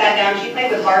ibuprofen. We sat down. She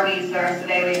played with Barbies the rest of the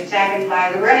day. We had snack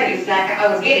inside. We were going to do snack. I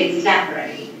was getting snack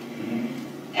ready.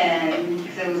 And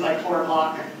because it was like 4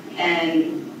 o'clock.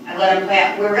 And I let them play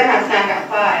out. We were going to have snack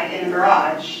outside in the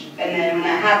garage. And then when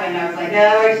that happened, I was like,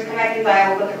 no, just come back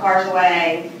inside. We'll put the cars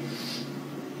away.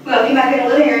 Well, came back in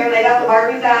the living room. They got the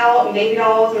Barbies out and baby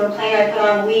dolls. And we were playing. I put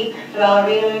on Leap, the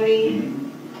ballerina movie.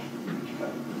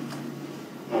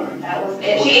 All right. That was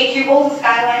it. She ate 2 bowls of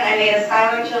Skyline. I made a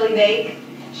Skyline chili bake.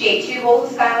 She ate 2 bowls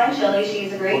of Skyline chili.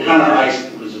 She's a great What kind of eater.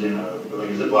 ice was it in like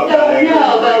a Ziploc No, bag?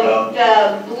 no,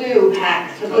 the blue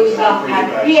packs, the blue Okay, soft freezer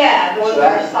packs. packs. Yeah, the ones So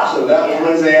that are soft. so that was yeah.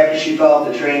 Wednesday after she fell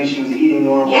off the train, she was eating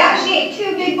normal? Yeah, she ate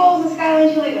 2 big bowls of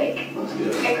Skyline chili bake That's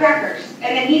good. and crackers.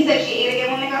 And then he said she ate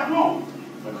again when they got home.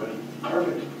 Okay.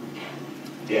 Perfect.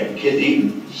 Yeah, the kid's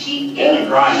eating. She Yeah, ate.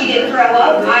 crying. She didn't throw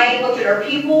up. I looked at her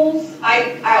pupils.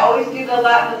 I always do the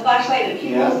flashlight and the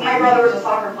pupils. Yeah. My brother was a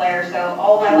soccer player, so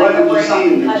all my What life did I'm you worried about see?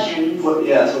 concussions.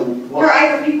 Yeah, so Her what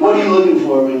eyes are pupils. are you looking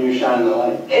for when you're shining the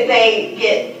light? If they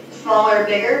get smaller or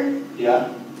bigger, Yeah?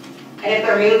 and if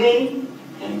they're moving,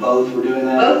 And both were doing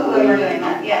that? both of them are doing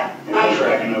that, yeah. And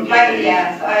tracking okay.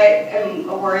 Yes, I am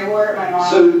a worrywart, my mom.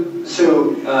 So,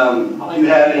 do you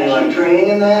have any like training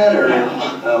in that, or?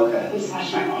 No. Okay. I'm just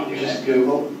my mom do Just it.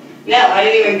 Google? No, I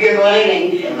didn't even Google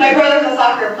anything. My brother's a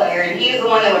soccer player, and he was the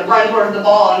one that would run towards the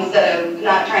ball instead of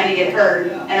not trying to get hurt.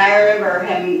 Yeah. And I remember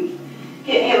him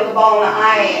getting hit with a ball in the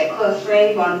eye at close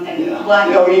range once, and Yeah.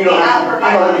 blacking No, you don't me out have for to, you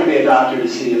 5 don't have to minutes. be a doctor to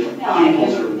see if No, I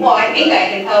pupils are. can. Well, I think I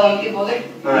can tell when people are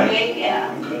Right. moving, yeah.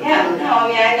 Okay. Yeah, no, I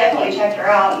mean, I definitely checked her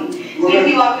out, and as soon as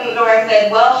he walked in the door, I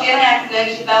said, well, she had an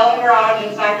accident, she fell in the garage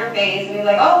and smacked her face, and he's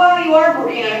like, oh, wow, you are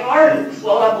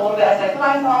swollen up a little bit. I said, put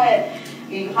ice on it,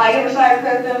 you can probably give her some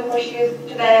ibuprofen before she goes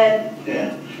to bed.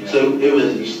 Yeah. So it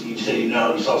was, you said you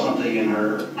saw something in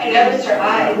her. I noticed her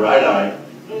eye. Right eye.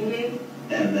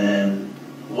 Mm-hmm. And then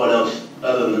what else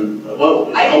other than,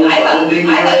 what? I thought holding she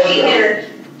her hit head, her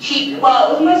cheek,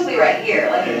 well, it was mostly right here,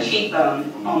 like her Yeah.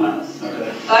 cheekbone, almost. or-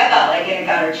 Okay. So I thought like it had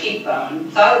got her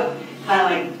cheekbone, so I was kind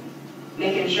of like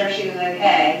making sure she was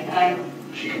okay, and I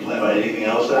She complained about anything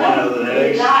else that night other than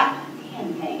headaches? not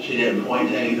anything, She didn't point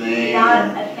to anything?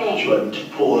 not or a thing. She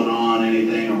wasn't pulling on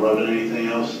anything or rubbing anything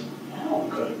else? No,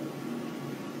 Okay.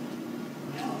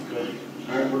 no. Good.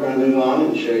 All right, we're gonna move on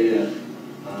and show you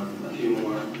a few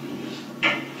more.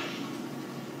 Just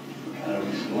kind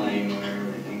of explain where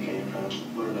everything came from.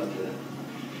 What about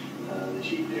the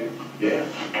cheek there? Yeah.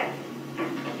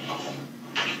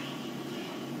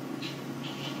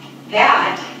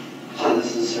 That, So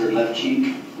this is her left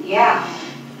cheek? yeah.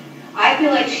 I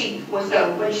feel like she was,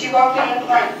 so when she walked in the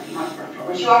front, not front door,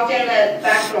 when she walked in the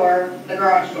back door, the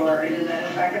garage door, into the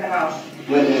back of the house,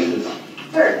 When is this?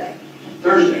 Thursday.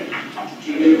 Thursday.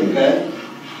 Okay.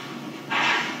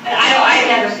 And I've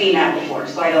never seen that before,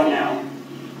 so I don't know.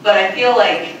 But I feel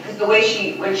like, because the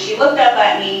way when she looked up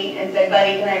at me and said,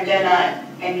 buddy, can I have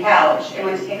donut and couch, and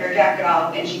went to take her jacket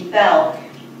off, and she fell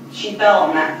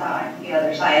on that side, the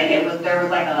other side, and there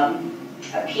was like a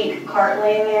pink cart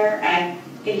laying there, and I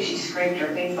think she scraped her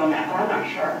face on that, but I'm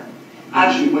not sure.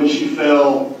 When she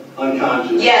fell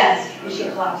unconscious? Yes, when she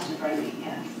collapsed in front of me,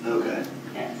 yes, Okay.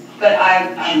 yes.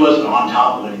 But She wasn't on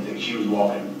top of anything, she was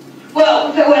walking.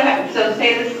 well, so what happened, so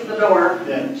say this is the door.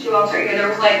 Yeah. She walks right here, there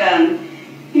was like,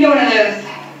 one of those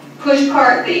push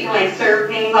cart that you can like serve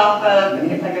things off of.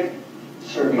 It's like a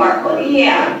Serving cart. cart.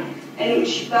 Yeah. And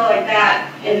she fell like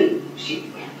that, and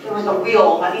there was a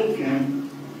wheel.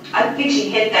 I think she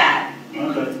hit that.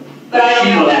 Okay. But I don't She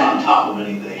know wasn't that. on top of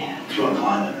anything. She wasn't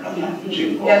climbing or nothing.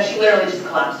 She was Yeah, she literally just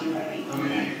collapsed in front of me.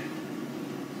 Okay.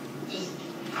 Just,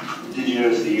 Did you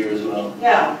notice the ear as well?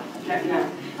 no.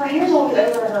 Her hair's always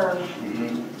over her.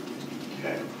 Mm-hmm.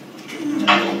 Okay. And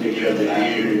there's a picture of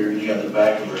the ear, you got the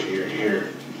back of her ear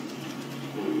here.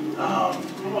 I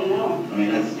don't know. I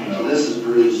mean, that's, So this is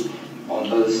bruised on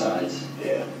both sides.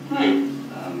 yeah.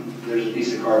 There's a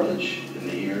piece of cartilage in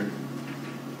the ear.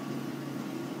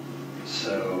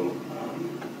 So,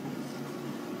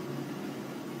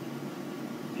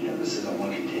 this isn't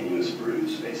one continuous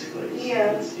bruise, basically.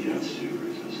 Yeah. It's two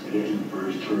bruises. It isn't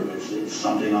bruised through, it's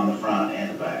something on the front and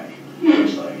the back.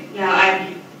 Looks like. No,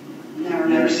 I've never Never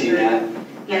noticed seen her. that?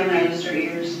 Never noticed her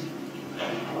ears.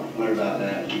 What about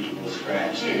that? Keep a little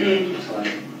scratch. Mm-mm. Looks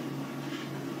like.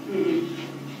 Mm-mm.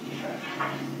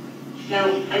 No,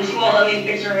 and she won't let me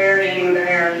fix her hair or anything with her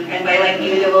hair. And if I like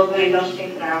even do a little ponytail, she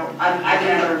takes it out. I've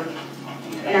never,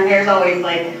 and her hair's always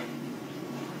like,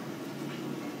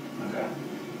 Okay.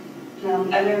 no,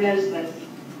 I've never noticed this.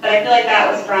 But I feel like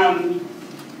that was from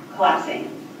collapsing.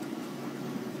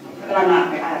 But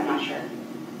I'm not sure.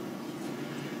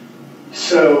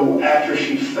 So after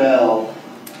she fell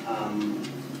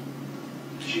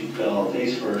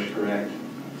face first, correct?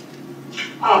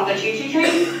 Off the choo-choo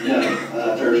train?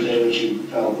 No, Thursday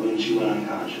when she went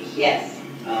unconscious. Yes.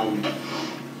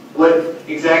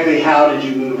 How did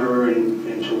you move her and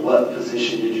into what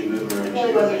position did you move her I into?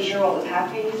 really wasn't sure what was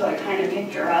happening, so I kind of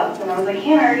picked her up, and I was like,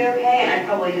 Hannah, are you okay? And I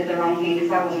probably did the wrong thing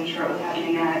because I wasn't sure what was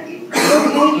happening. Are you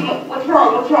okay? What's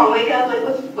wrong? Wake up, like,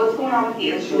 what's going on with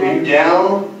you? So were you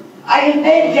down? I had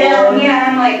bed down, yeah,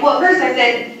 and I'm like, well, at first I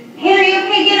said, Hannah, are you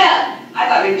okay? Get up. I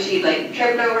thought maybe she like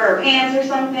tripped over her pants or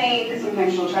something, because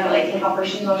sometimes she'll try to like take off her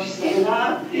shoes while she's standing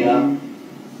up. Yeah.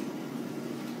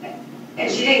 And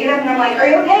she didn't get up, and I'm like, are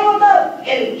you okay? What's up?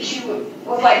 And she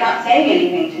was like not saying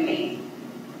anything to me.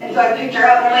 And so I picked her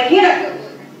up, and I'm like, Hannah,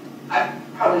 I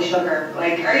probably shook her,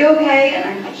 like, are you okay?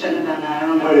 And I shouldn't have done that, I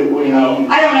don't know. What do you know?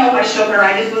 I don't know if I shook her,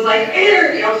 I just was like,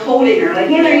 here, I was holding her, like,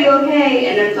 Hannah, are you okay?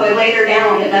 And then so I laid her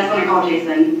down, and that's when I called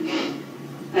Jason.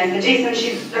 And I said,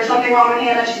 Jason, there's something wrong with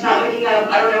Hannah, she's not waking up,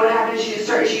 I don't know what happened, she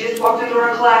just walked in the door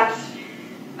and collapsed.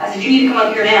 I said, you need to come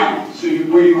up here now. So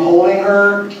were you holding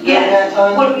her during that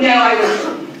time? Well, no, I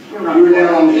was. You were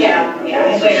down on the floor. Yeah,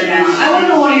 I laid her down. I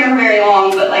wasn't holding her very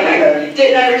long, but like I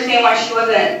didn't understand why she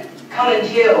wasn't coming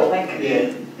to, like.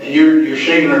 Yeah, and you're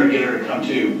shaking her to get her to come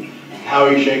to. How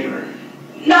are you shaking her?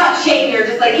 Not shaking her,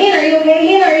 just like, Hannah, are you okay?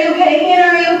 Hannah, are you okay? Hannah,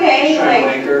 are you okay? Just trying to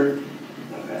Like, wake her?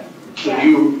 Okay. So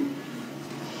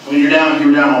when you were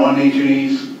down on one knee, two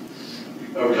knees,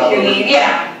 over top of her?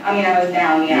 yeah, I mean, I was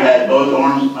down, You yeah. had both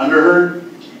arms under her,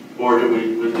 or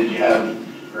did you have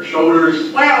her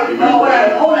shoulders? When I was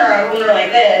holding her, I was holding her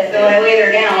like this, and when I laid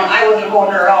her down, I wasn't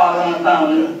holding her at all, I was on the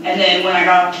phone. And then when I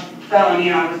got off the phone,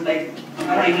 I was like,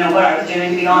 I don't even know what I was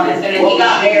doing, to be honest. And then he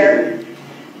got there,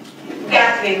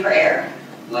 gasping for air.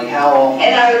 Like how often?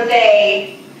 And I would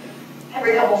say,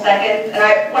 every couple seconds,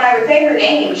 and when I would say her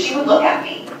name, she would look at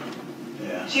me.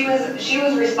 Yeah. She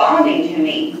was responding to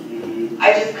me.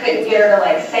 I just couldn't get her to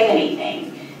like say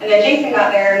anything. And then Jason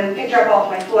got there and picked her up off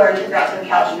my floor and took her out to the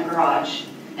couch in the garage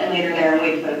and laid her there and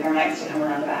waited for the paramedics to come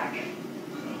around the back.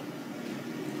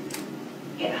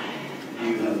 Yeah. Do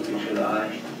you have a picture of the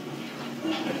eye?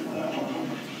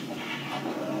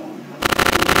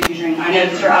 I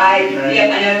noticed her eye.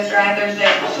 Yep, I noticed her eye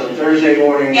Thursday. So Thursday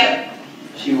morning, Yep,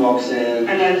 she walks in.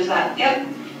 I noticed that. Yep.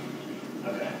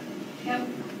 Okay. Yep.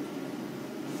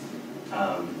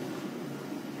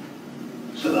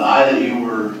 So the eye that you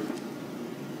were,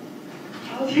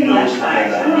 I was you left noticed eye.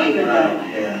 I don't even know.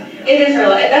 Yeah. It is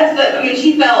her.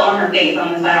 She fell on her face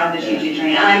on the side of the choo-choo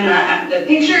train. I'm not, the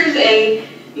pictures and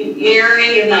mirroring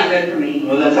is not good for me.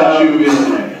 Well, that's how she would be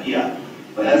looking at you. Yeah.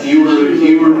 But if you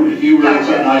were Gotcha.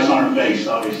 putting ice on her face,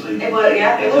 obviously. It was,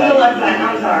 yeah, it was the left side.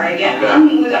 I'm sorry. Yeah,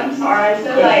 Okay. I'm sorry. I'm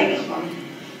still like,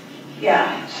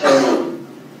 yeah.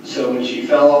 So when she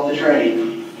fell off the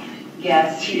train,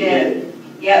 Yes, she did.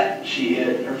 Yep, she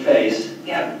hit her face.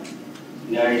 yep.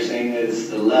 Now you're saying that it's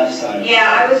the left side.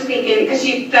 Yeah, I was thinking, because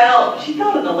she fell to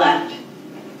the left.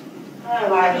 I don't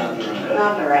know why. Not the right.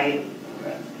 Not the right.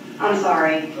 Okay. I'm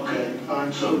sorry. Okay, all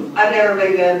right, so I've never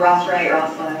been good. Ross right,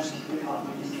 Ross left. We call it.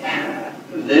 I'm just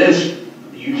kidding. this,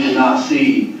 you did not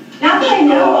see. Not that I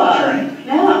know off the of. train.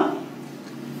 No.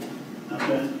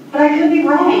 Okay. But I could be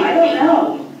wrong. I don't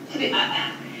know.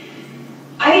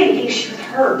 I didn't think she was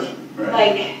hurt Right.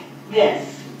 like this.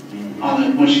 Mhm.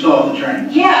 when she got off the train?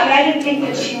 Yeah, I mean, I didn't think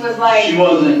that she was like, She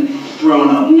wasn't throwing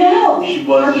up. no, She her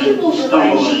wasn't pupils were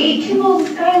fine. stumbling. She ate 2 bowls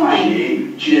of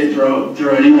Skyline. She didn't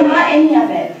throw anything. Not any of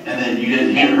it. And then you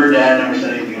didn't hear, her dad never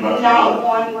said anything about it. Not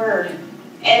one word.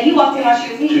 And he walked in while she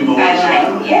was 2 eating bowls of Skyline.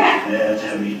 Skyline. Yeah. Yeah, it's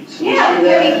heavy. Yeah, it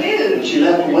was heavy food. She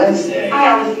left Wednesday.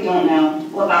 I honestly don't know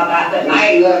about that, but When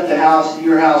she left the house,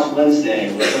 your house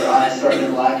Wednesday, was her eyes starting to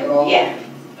black at all? yeah,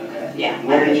 Okay. yeah.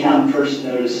 Where did you first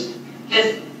notice?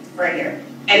 Just right here.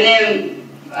 And then,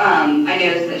 I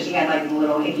noticed that she had like a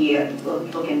little hickey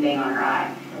looking thing on her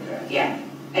eye. Okay. Yeah.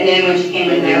 And then when she came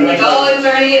in there, I was like, oh, it's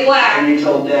starting to get black. And you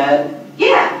told Dad?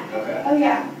 Yeah. Okay. Oh,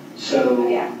 yeah. So,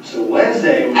 Yeah. so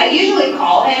Wednesday, I usually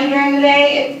call him during the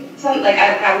day, if like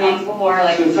I've had once before,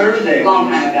 like, so Thursday, long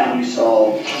time ago. when you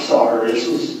saw her, it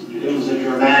was a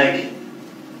dramatic,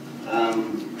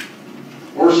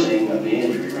 worsening of the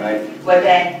injury, right? what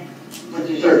day?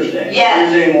 Thursday. Yeah.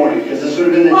 Thursday morning, because this would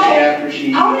have been the Well, day after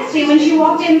she. Honestly, when she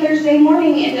walked in Thursday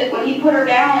morning, and when he put her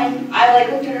down, I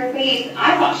like looked at her face,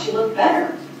 I thought she looked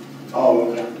better.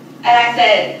 Oh, okay. And I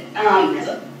said,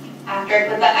 because after I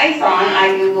put the ice on,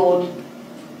 I Googled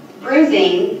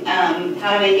bruising, how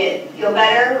to make it feel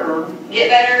better or get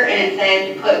better, and it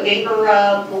said to put vapor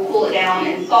rub will cool it down,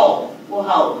 and salt will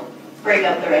help break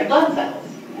up the red blood cells.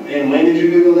 And when did you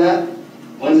Google that?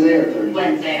 Wednesday or Thursday?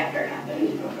 Wednesday after it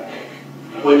happened. Okay.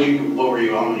 What were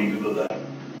you on when you Googled that?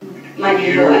 My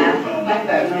Computer Google or your app, phone? my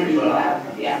phone, my Your Google phone.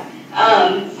 app,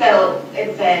 yeah. So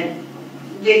it said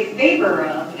Vicks vapor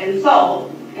rub and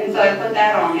salt, and so I put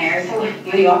that on there. So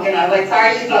when you walk in, I was like,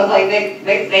 sorry, she smells like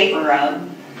Vicks vapor rub.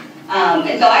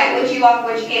 And so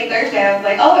when she came Thursday, I was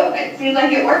like, oh, it seems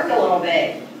like it worked a little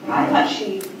bit. I thought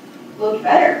she looked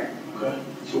better. Okay.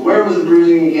 So where was the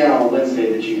bruising again on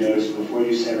Wednesday that you noticed before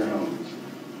you sent her home?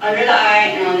 Under the eye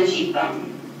and on the cheekbone.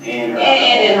 And her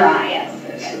And in her eye, yes.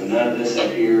 Okay, yes. so none of this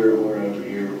up here or over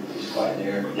here is quite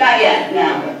there. Not yet,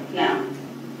 no.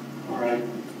 All right.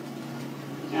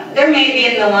 No. There may be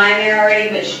in the line there already,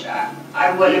 but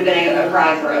I wouldn't have been her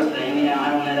eyes were open, you know, I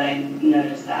don't know that I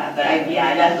noticed that. But I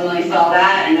definitely saw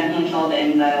that, and definitely saw the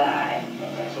inside of the eye.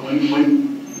 Okay. So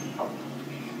when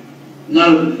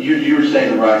none of, you were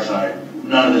saying the right side,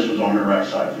 none of this was on her right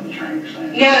side from the train, you're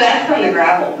saying? No, that's from the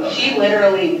gravel. She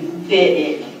literally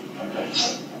bit it. Okay.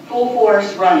 Full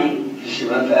force running. Did she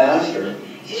run fast or?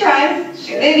 She tries.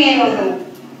 Vivian was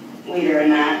the leader in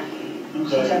that. She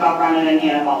Okay. took off running and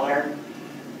Hannah followed her.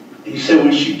 You said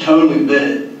when she totally bit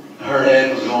it, her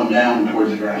head was going down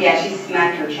towards the ground? Yeah, she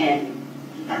smacked her chin.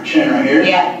 Her chin right here?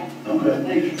 Yeah.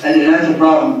 Okay. And that's the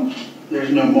problem,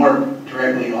 there's no mark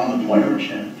directly on the point of her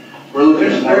chin. We're looking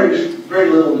There's at marks. very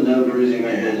little to no bruising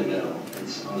right here in the middle.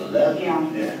 It's on the left Yeah.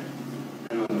 Yeah.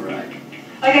 and on the right.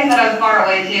 Like I said, I was far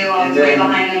away too. I was And right then-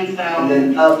 behind them, And so.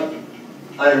 then up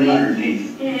underneath.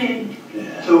 Underneath. Mhm.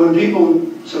 Yeah. So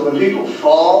when people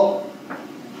fall,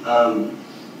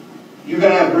 you're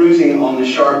gonna have bruising on the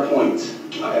sharp points,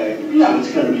 okay? So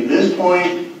it's gonna be this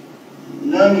point,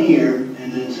 none here,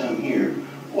 and then some here.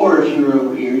 Or if you were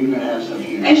over here, you're gonna have some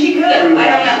here. And she could have. I don't know.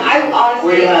 I Or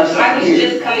honestly, you have I something was here.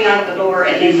 just coming out of the door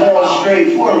and If you then took fall off.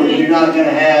 straight forward, you're not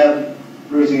gonna have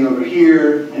bruising over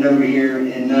here, and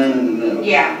none in the middle.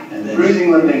 Yeah. And then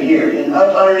Bruising would have been here, and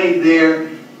up underneath there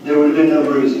would have been no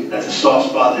bruising. that's a soft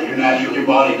spot that your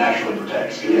body naturally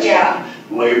protects. 'Cause it's Yeah.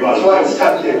 The way your body. That's why it's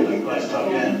tucked in. It's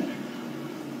tucked in.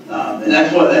 And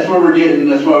that's where we're getting,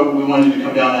 that's why we wanted to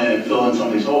come down and fill in some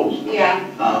of these holes. Yeah.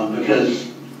 Because,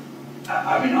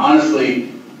 I mean, honestly,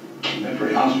 I've been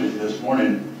pretty honest with you this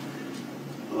morning,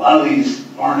 a lot of these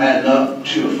aren't adding up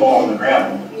to a fall in the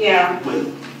gravel, Yeah.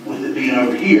 with it being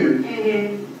over here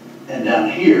Mhm. and down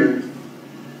here,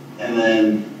 and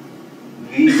then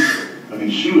these, I mean,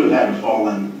 she would have had to fall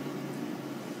in,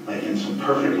 like, in some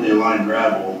perfectly aligned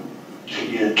gravel to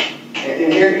get.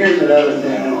 And here's another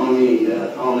thing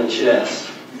on the chest.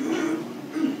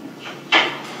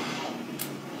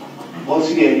 Once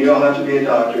again, you don't have to be a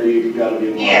doctor, you've got to be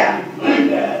more Yeah. like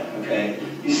that, okay?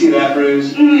 You see that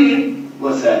bruise? Mhm.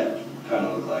 What's that kind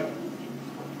of look like?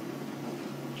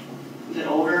 Is it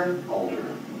older? Older,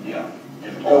 yeah.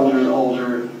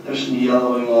 Older, there's some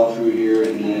yellowing all through here,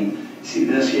 and then, see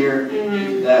this here?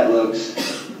 Mhm. That looks,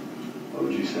 what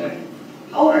would you say?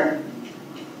 Older.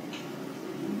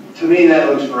 To me, that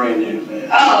looks brand new.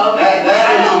 Oh, okay.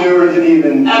 That looks newer than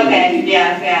even. Okay.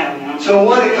 Yeah. See, I don't know. So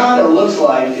what it kind of looks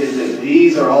like is that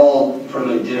these are all from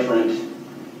a different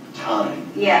time.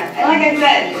 Yeah, and like I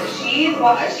said, she is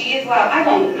well. I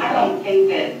don't think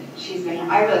that she's been.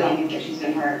 I really don't think that she's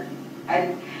been hurt.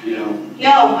 You know,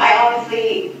 No, I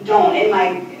honestly don't. In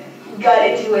my gut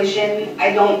intuition,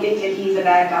 I don't think that he's a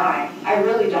bad guy. I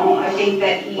really don't. I think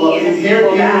that he Well, is a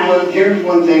simple guy. here's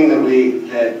one thing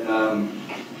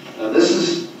this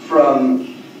is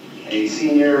from a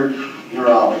senior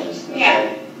neurologist, okay?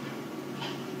 Yeah.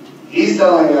 He's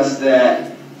telling us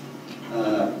that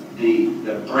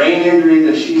the brain injury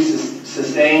that she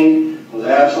sustained was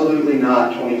absolutely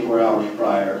not 24 hours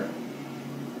prior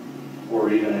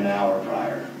or even an hour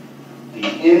prior. The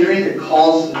injury that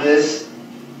caused this,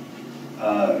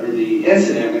 or the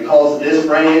incident that caused this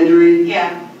brain injury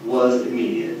Yeah, was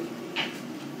immediate.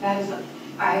 that is,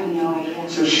 I have no idea.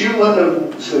 So she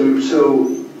wouldn't have,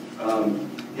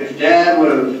 if Dad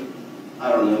would have,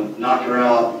 I don't know, knocked her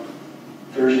out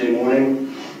Thursday morning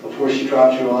before she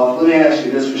dropped you off, let me ask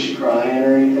you this, was she crying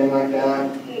or anything like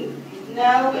that?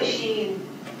 No, but she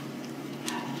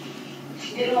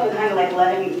didn't want to kind of like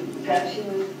let him go. She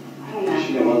was, I don't know.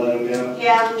 She didn't want to let him go?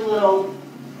 Yeah, it was a little,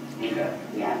 Okay.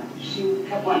 yeah, she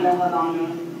kept wanting to hug on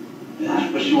him. Yeah,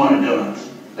 but she wanted donuts.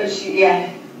 But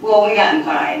well, we got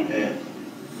inside. Yeah.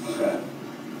 Okay.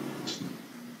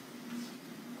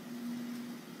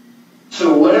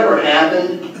 So whatever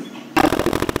happened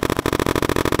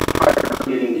prior to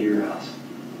getting to your house?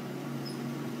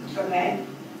 Okay.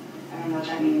 I don't know what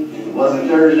that means. It wasn't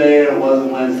Thursday and it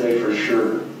wasn't Wednesday for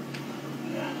sure.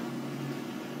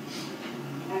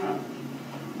 I don't.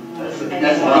 That's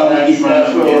about That's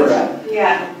where we're at.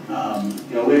 Yeah.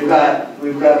 You know,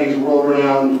 we've got these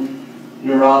world-renowned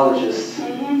neurologists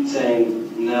Mm-hmm.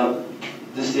 saying, no,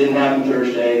 this didn't happen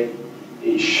Thursday.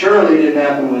 It surely didn't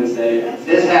happen Wednesday.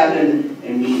 This happened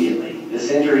immediately. This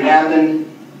injury happened,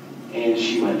 and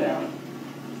she went down.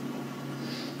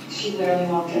 She literally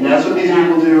walked in. And that's what these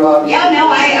people do, obviously. Yeah, no,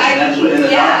 That's what in the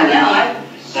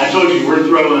I told you,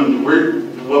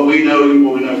 what we know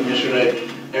from yesterday,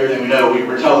 everything we know,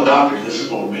 we're telling the doctors, this is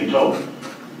what we're being told.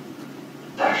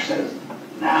 Doctor says,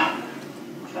 nah.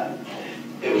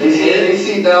 It was a hit. They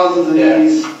see thousands of Yeah.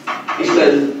 these. He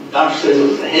said, doctor says it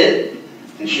was a hit,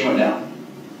 and she went down.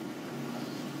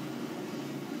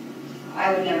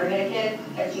 I would never hit a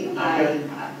kid.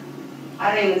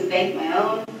 I don't even spank my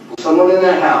own. Someone in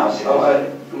that house,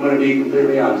 I'm going to be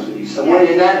completely honest with you, someone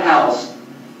in that house,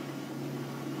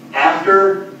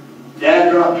 after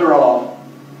Dad dropped her off,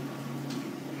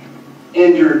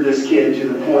 injured this kid to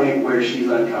the point where she's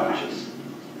unconscious.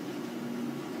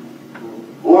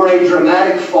 Or a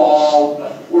dramatic fall,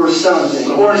 or something,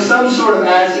 or some sort of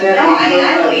accident. No, I mean,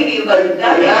 I believe you, but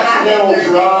nothing happened accidental Thursday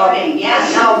drop. morning. Yeah,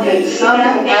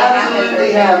 Something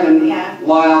absolutely happened Yeah.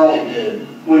 while It did.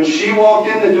 when she walked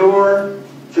in the door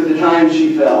to the time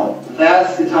she fell.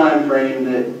 That's the time frame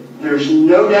that there's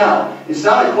no doubt. It's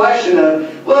not a question of,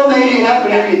 well, maybe it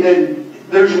happened, maybe it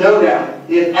didn't. There's no doubt.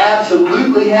 It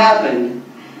absolutely happened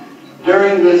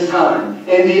during this time.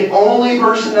 And the only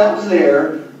person that was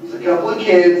there was a couple of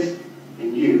kids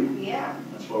and you. Yeah.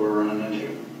 That's what we're running into.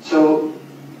 So,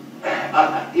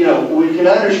 we can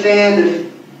understand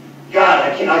if, God,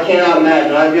 I cannot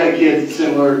imagine. I've got kids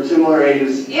similar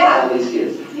ages to all these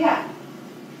kids. Yeah.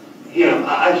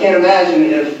 I can't imagine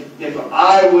if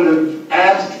I would have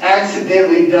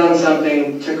accidentally done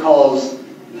something to cause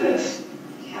this.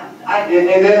 Yeah.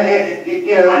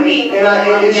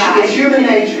 It's human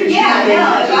nature. It's Yeah, human no,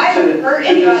 nature if I hurt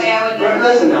anybody, I would never.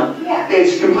 Listen now. Yeah.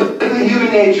 It's completely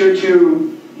human nature to,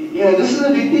 this is a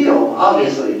big deal,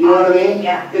 obviously. You know what I mean?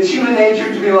 Yeah. It's human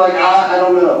nature to be like, I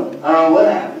don't know. I don't know what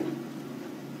happened.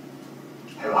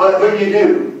 But you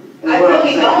do. I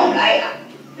really don't.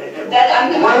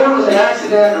 Whether it was an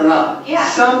accident or not, Yeah.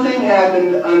 something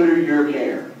happened under your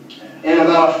care in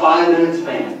about a 5-minute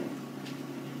span.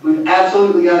 We've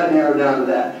absolutely got it narrowed down to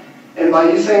that. And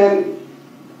by you saying,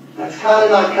 that's kind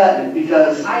of not cutting it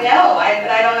because... I know,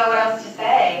 but I don't know what else to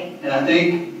say. And I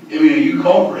think, you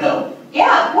called for help.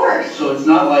 Yeah, of course. So it's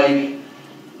not like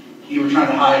you were trying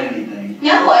to hide anything.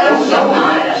 No, I don't know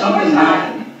not. Of Something course not.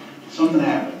 happened. Something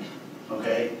happened,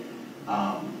 okay?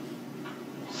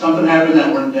 Something happened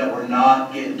that we're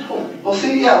not getting told. Well,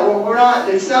 see, we're not,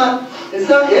 it's not if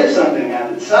something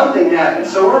happened. Something happened.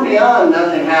 So we're beyond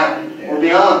nothing happened. We're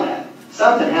beyond that.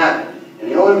 Something happened.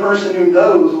 And the only person who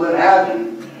knows what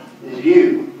happened is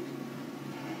you.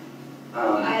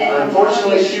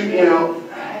 Unfortunately, I don't.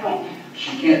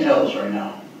 She can't tell us right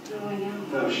now. No, I know.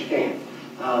 No, she can't.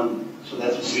 So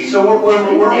that's what we... So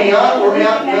we're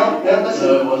beyond, no, listen,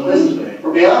 So it wasn't Wednesday.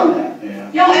 We're beyond that.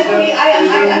 Yeah. No, I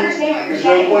understand what you're There's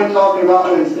saying. no point talking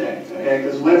about Wednesday, okay?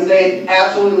 Because Wednesday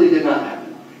absolutely did not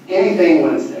happen. Anything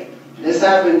Wednesday. This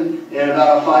happened in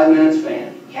about a 5-minute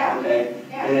span, Yeah. okay?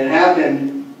 Yeah. And it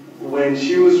happened when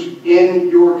she was in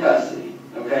your custody,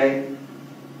 okay?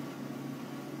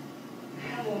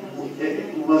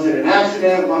 Was it an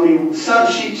accident? I mean,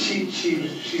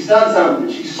 she's done something.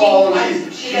 She's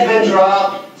fallen, she's been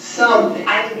dropped, something.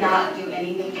 I did not do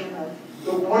anything to her.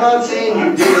 We're not saying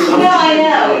you did. No, I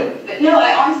know. But no,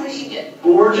 I honestly, she did.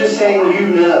 But we're just saying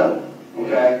you know,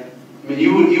 okay? I mean,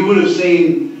 you would have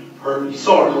seen her, you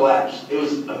saw her collapse. It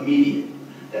was immediate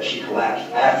that she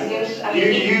collapsed after this. You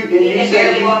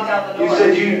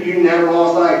said you never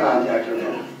lost eye contact with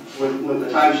her. With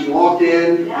the time she walked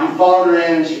in, you followed her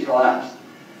in, and she collapsed.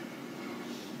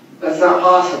 That's not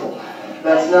possible.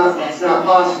 That's not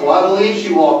possible. I believe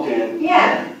she walked in.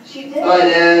 Yeah, she did. I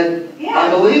did. Yeah. I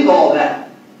believe all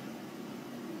that.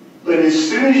 But as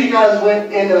soon as you guys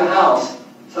went into the house,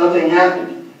 something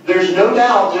happened. There's no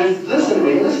doubt, listen to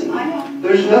me. I know.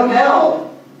 There's no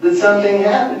doubt that something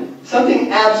happened.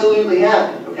 Something absolutely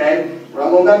happened, okay? We're not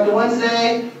going back to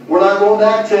Wednesday. We're not going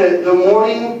back to the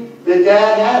morning that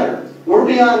Dad had her. We're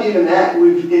beyond even that.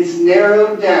 It's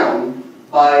narrowed down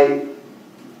by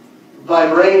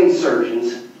brain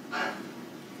surgeons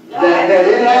that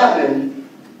it happened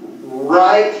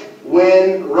right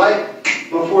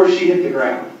before she hit the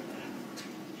ground.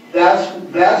 That's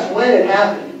when it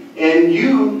happened. And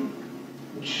you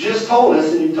just told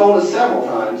us, and you told us several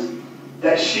times,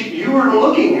 that you were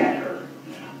looking at her.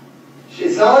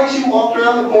 It's not like she walked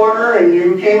around the corner and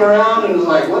you came around and was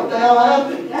like, what the hell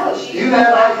happened? No, you had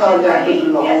eye contact with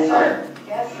her the whole time.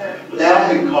 Yes, sir. But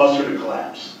something caused her to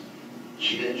collapse.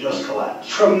 She didn't just collapse.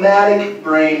 Traumatic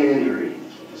brain injury.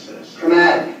 That's what this is.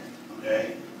 Traumatic.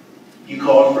 Okay? You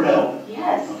called for help.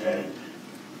 Yes. Okay?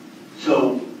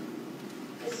 So,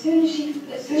 As soon as she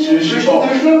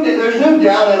There's no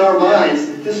doubt in our minds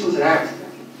that this was an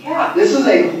accident. Yeah. This is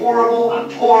a horrible,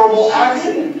 horrible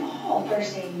accident. Fall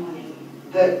Thursday morning.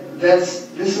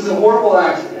 This is a horrible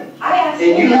accident. I asked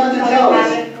And you have to tell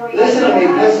us, listen to me,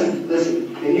 listen.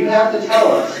 listen, and you have to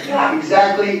tell us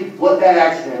exactly what that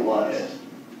accident was.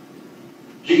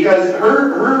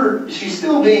 Because she's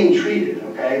still being treated,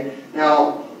 okay?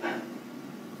 Now,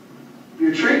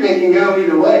 your treatment can go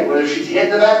either way, whether she's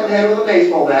hit the back of the head with a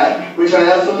baseball bat, which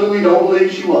I absolutely don't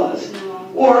believe she was,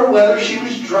 or whether she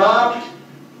was dropped,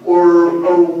 or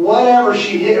whatever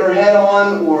she hit her head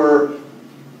on, or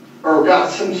got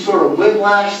some sort of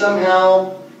whiplash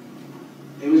somehow.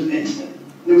 it was instant.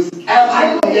 It was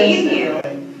absolutely instant. you.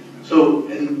 Okay? So,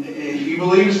 and if you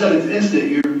believe that it's instant,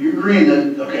 you're agreeing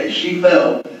that, okay, she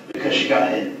fell because she got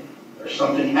hit. Or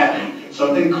something happened.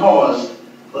 Something caused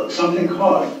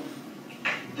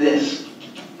this,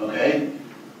 okay,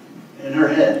 in her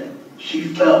head. She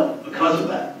fell because of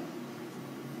that.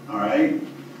 All right?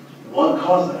 What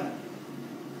caused that?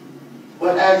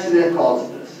 What accident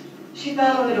caused this? She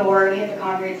fell on the door and hit the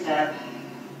concrete step.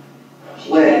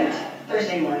 When?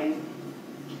 Thursday morning.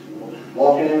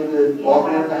 Walking into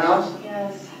the house?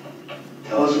 Yes.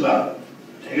 Tell us about it.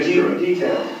 Take us through it.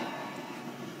 Details.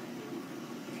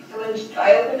 So when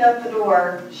I opened up the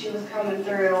door, she was coming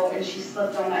through and she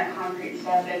slipped on that concrete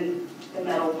step and the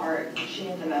metal part. She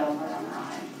hit the metal part on her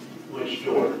eye. Which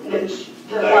door?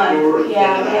 The back door or one, into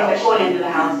yeah, the house? going into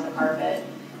the house, the carpet.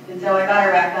 And so I got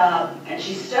her back up and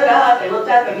she stood up and looked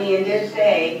up at me and did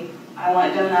say, I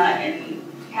want a donut and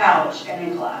couch, and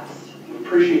then collapsed.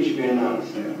 Appreciate you being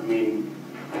honest there. I mean,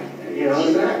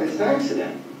 it's an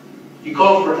accident. You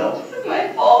called for help. This is my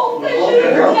fault. I Well, should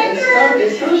have no, protected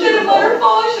it's her. not your Should have let her fault.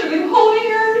 fall. I should have been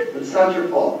holding her. It's not your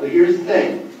fault. But here's the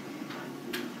thing.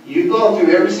 You've gone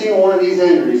through every single one of these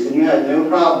injuries and you had no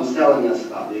problems telling us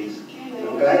about these.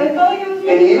 Okay? I felt like it was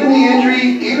my And even the fault.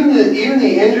 injury, even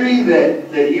the injury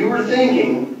that you were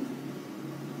thinking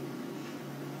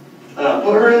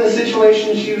put her in the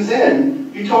situation she was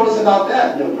in, you told us about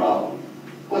that, no problem.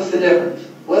 What's the difference?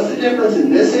 What's the difference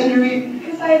in this injury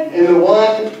and the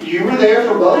one you were there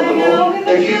for both of I know, them?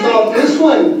 'cause If you thought this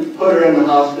one put her in the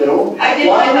hospital, I didn't.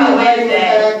 why I were thought you hiding the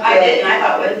Wednesday. fact I that- didn't. I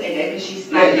thought Wednesday did because she Yeah,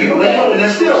 smacked you her. own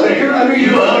this Still, you're under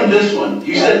You your- own this one.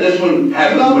 You said this one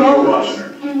happened You when you own were this. watching her.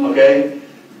 Mhm. Okay?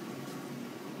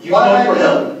 You Why called for lie?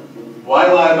 help.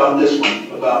 Why lie about this one?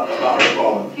 About her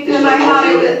falling? Because I thought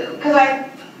it was, because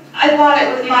I thought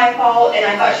it was my fault, and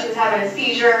I thought she was having a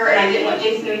seizure, and I didn't want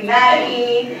Jason to be mad at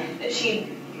me, that she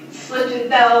slipped and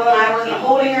fell when I wasn't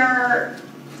holding her,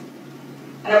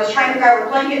 and I was trying to grab her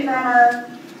blanket from her,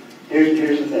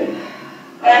 Here's the thing.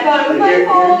 and I thought it was my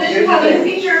fault that she Here's was the having a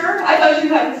thing. seizure. I thought she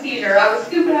was having a seizure. I was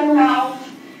scooping at her mouth.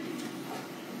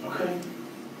 Okay.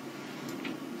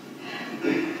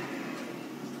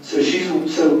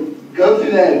 So go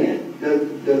through that again. Go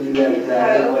through that I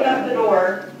exactly. opened up the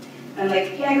door, and I'm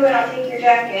like, can I go in? I'll take your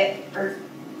jacket, or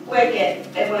blanket,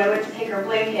 and when I went to take her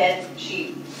blanket,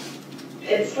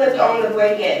 it slipped on the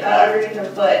blanket, got underneath her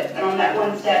foot, and on that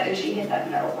one step, and she hit that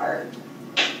metal part.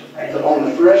 On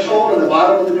the threshold at the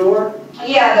bottom of the door?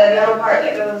 Yeah, the middle part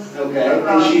that goes Okay, and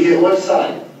across. she hit what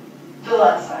side? The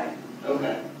left side.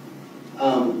 Okay.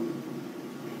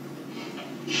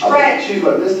 Right. She's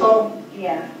what, this tall?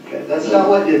 Yeah. Okay, that's not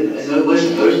what did this. And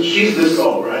listen, she's this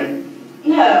tall, right?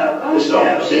 No, This tall.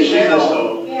 no, She's this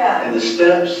tall. Yeah. And the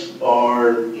steps are,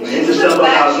 I mean, She it's a step slipped up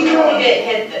back, house. she really did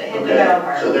hit the middle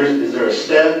part. So is there a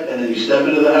step and then you step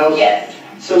into the house? Yes,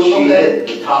 So, She okay, hit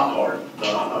the top part, the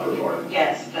upper part.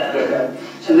 yes, okay.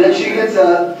 So then she gets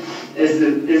up, is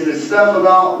the stuff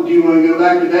about, do you want to go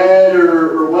back to bed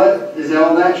or what? Is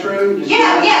all that true? Did she-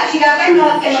 yeah, she got back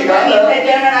up and She the got he up. said,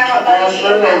 dinner and I want Asked to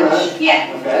her eat to a rest. match.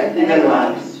 Yeah. Okay, And then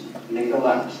collapsed. And they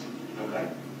collapsed. Okay.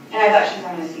 And I thought she was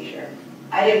having a seizure.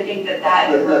 I didn't think that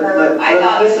But- for but- her, but- I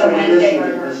thought it was a listen, Wednesday listen, for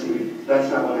her. listen.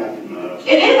 That's not what happened.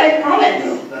 It is, I No,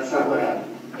 promise. that's not what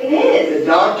happened. It is. The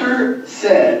doctor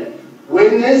said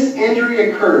when this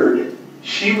injury occurred,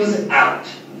 she was out.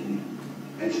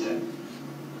 Instant.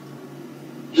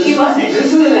 She wasn't. She This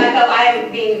was is, back up. I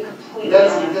am being completely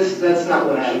honest. that's not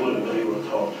what She happened. wouldn't have been able to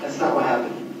talk. That's not what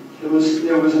happened. There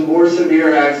was a more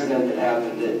severe accident that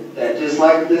happened that just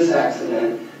like this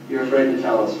accident, you're afraid to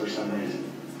tell us for some reason.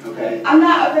 Okay? I'm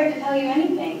not afraid to tell you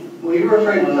anything. Well, you were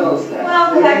afraid to tell us that.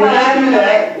 Well, We because I got thought through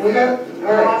that. We got,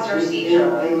 all right. lost her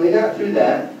seizure. And we got through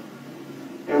that.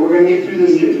 And we're gonna get through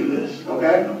this Get too. through this.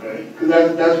 Okay? Okay.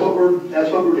 Because that's what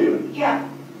we're doing. Yeah,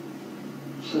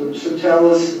 So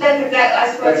tell us, that's exactly,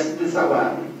 I swear. that's not what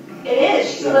happened. It is.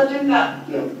 She No. slipped and fell.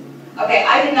 No. Okay,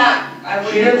 I did not.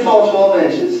 She didn't fall 12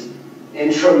 inches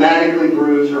and traumatically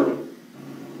bruise her.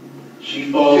 She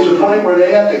To falls. the point where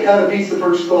they have to cut a piece of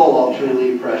her skull off to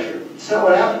relieve pressure. That's not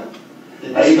what happened.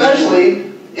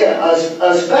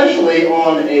 Especially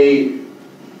on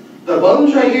the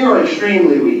bones right here are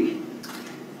extremely weak.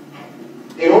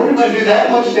 In order to do that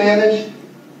much damage,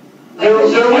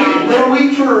 they're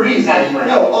weak for a reason. Gotcha.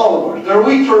 No, all of them. They're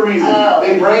weak for a reason. Oh.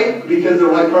 They break because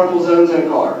they're like crumple zones in a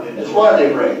car. That's why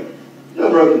they break. No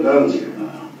broken bones here,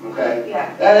 okay?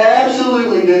 Yeah. That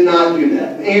absolutely did not do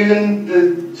that. Even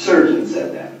the surgeon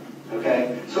said that,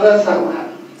 okay? So that's not what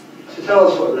happened. So tell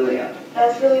us what really happened.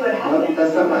 That's really what No, happened.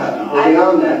 that's not what happened. We're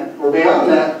beyond that. We're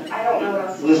beyond that. I don't know what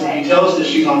else to Listen, you say. tell us that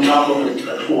she's on top of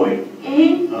a toy,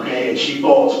 Mm-hmm. okay, and she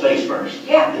falls face first.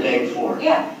 Yeah. The day before.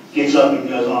 Yeah. Gets up and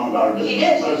goes on about her business. She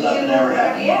did. As though nothing ever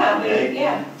happened. Yeah, Okay?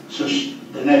 yeah. So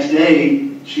the next day,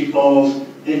 she falls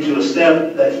into a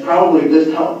step that's probably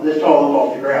this tall up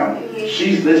off the ground. Mhm.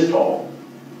 She's this tall.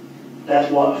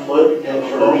 That's what, a foot Head at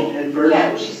first. first, head first? Yeah,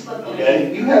 well, she slipped in.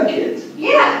 Okay? You have kids.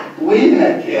 Yeah, We've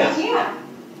had kids. yeah.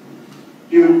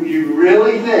 You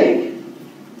really think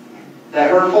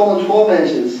that her falling 12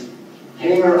 inches,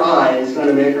 hitting her eye, is going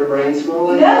to make her brain swell?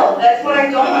 like that? No, that's what I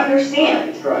don't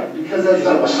understand. Right, because that's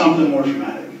not what Something more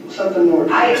traumatic. something more.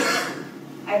 I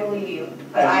believe you,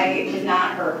 but I did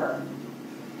not hurt her.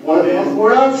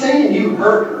 We're not saying you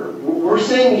hurt her. We're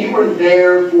saying you were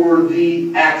there for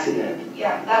the accident.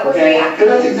 Yeah, that was Okay? the Because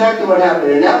that's accident. exactly what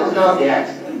happened, and that was not the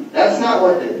accident. That's not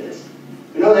what did this.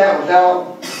 We know that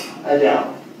without a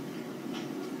doubt.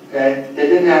 Okay? It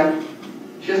didn't happen.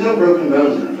 She has no broken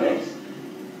bones in her face.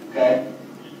 Okay?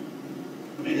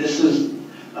 I mean, this is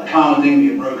a common thing to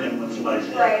get broken when somebody's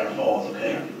hit Right. or falls,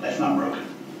 okay? That's not broken.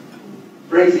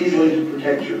 Breaks easily to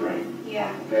protect your brain.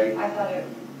 Yeah, Okay? I thought it,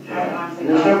 I Yeah. honestly And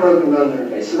there's no thought. broken bones in her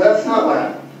face. So that's not what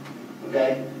happened.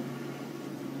 Okay?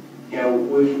 You know,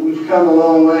 we've come a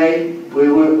long way.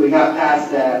 We got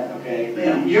past that. Okay?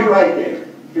 Yeah. You're right there.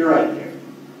 You're right there.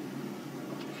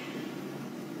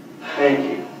 Thank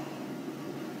you.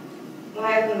 When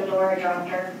I opened the door, I dropped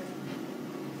her.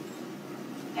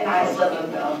 And I slipped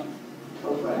and fell.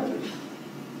 Tell us what happened.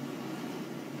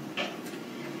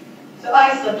 So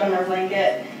I slipped on her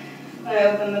blanket when I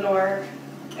opened the door,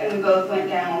 and we both went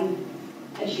down,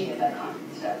 and she hit that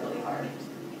concrete step really hard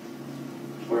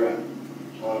Where at?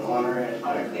 On her head?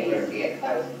 on her face. Yeah, 'cause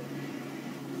I was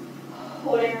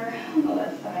holding her on the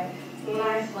left side. And when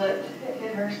I slipped, it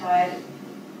hit her side.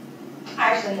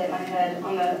 I actually hit my head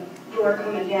on the door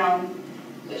coming down,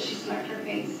 but she smacked her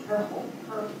face, her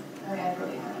head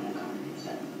really hard on the concrete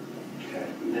step. Okay.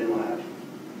 And then what happened?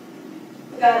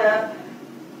 We got up.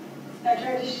 I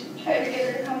tried to get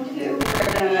her to come to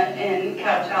and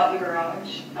couch out in the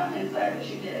garage, inside, but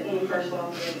she did. When we first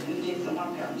walked in, and Jason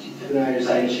walked out, and she said, So now you're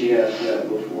saying she has that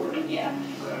before. yeah.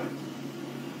 Okay.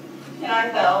 And I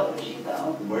fell, and she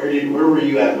fell. Where were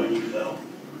you at when you fell?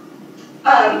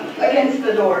 Against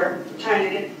the door, trying to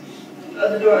get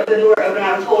the door open.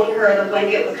 I was holding her, the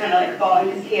blanket was kind of like falling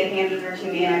because he had handed her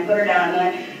to me, and I put her down, and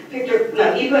then I picked her,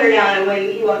 no, he put her down, and when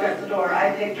he walked out the door, I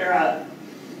picked her up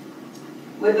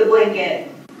with the blanket,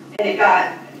 and it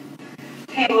got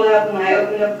tangled up, and when I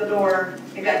opened up the door,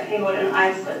 it got tangled and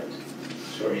I slipped.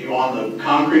 So are you on the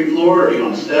concrete floor, or are you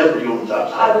on the step, or are you on the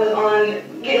top I step? was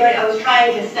getting ready, I was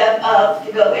trying to step up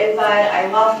to go inside, I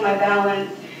lost my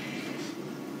balance.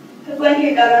 The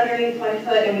blanket got underneath my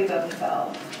foot and we both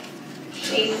fell.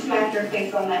 She smacked her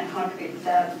face on that concrete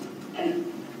step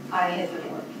and I hit the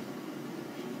door.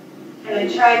 And I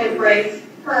tried to brace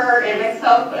her and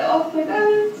myself, but I lost my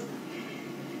balance.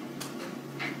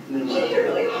 And then She what? hit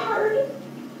really hard.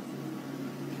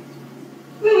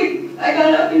 Then I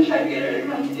got up and tried to get her to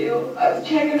come to. I was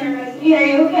checking her and I said, "Are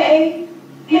you okay?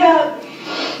 Get up."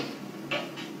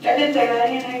 I did say that,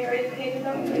 Hannah, are you okay with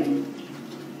something?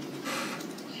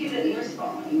 She didn't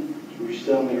respond. Were you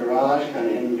still in the garage, kind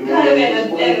of in the Kind of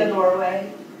doorway? in the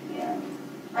doorway, yeah.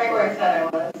 Right where I said I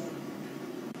was.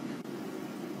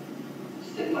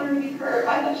 Just didn't want her to be hurt.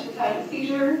 I thought she was having a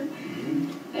seizure.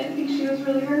 I didn't think she was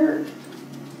really hurt.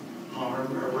 Oh,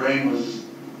 her brain was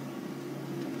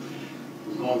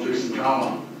going through some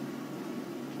trauma.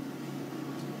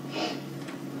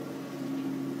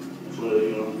 That's what,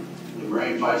 the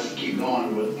brain fights to keep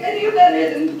going with. I knew better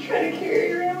than to try to carry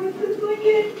her around with this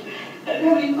blanket. I didn't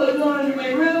have any clothes on under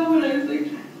my robe, and I was like...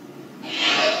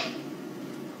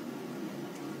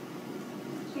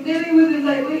 Billy was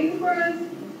inside waiting for us.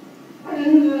 I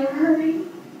didn't know in a hurry.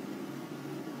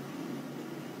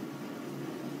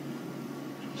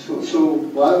 So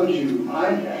why would you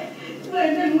hide that? Because I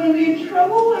didn't want to be in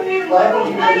trouble. Why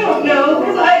would you I be in don't trouble? know,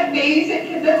 because I have babysit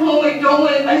kids at home. I don't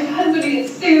want my husband to get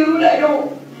sued. I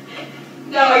don't...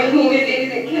 Now I don't want to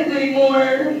babysit kids anymore.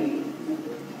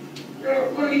 I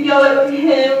don't want to be yelled at by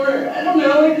him, or I don't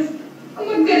know. I'm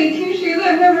a goody two-shoes.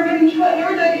 I've never been in trouble. I've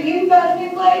never done anything bad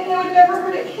in my life. I would never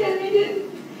hurt a kid. I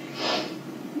didn't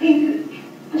think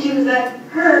that she was that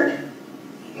hurt.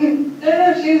 I don't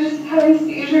know, she was just having a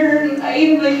seizure, and I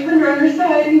even turned her on her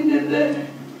side and did the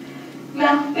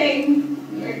mouth thing.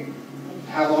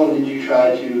 How long did you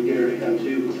try to get her to come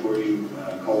to before you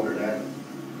called her dad?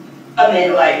 I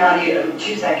mean, not even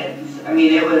 2 seconds. I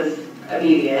mean, it was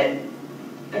immediate,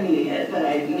 but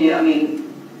I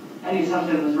knew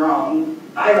something was wrong.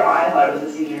 I thought it was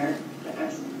a seizure, like I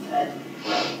said.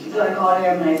 So I called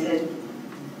him and I said,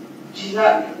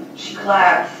 she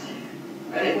collapsed.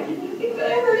 I didn't want you to think that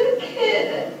I hurt a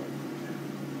kid.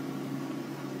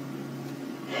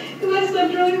 Because I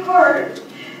slept really hard.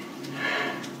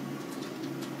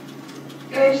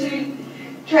 I actually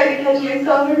tried to catch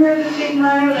myself and her at the same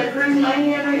time, and I bruised my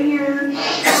hand right here.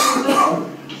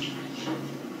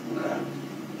 Okay.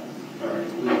 All right.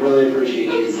 We really appreciate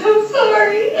I'm you. so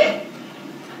sorry.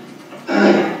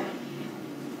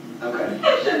 Okay.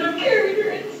 I shouldn't have carried her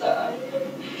inside.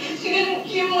 She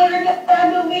didn't want her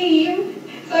dad to leave,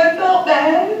 so I felt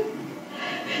bad.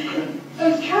 I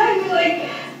was trying to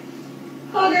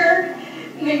hug her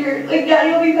and make her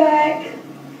Daddy will be back.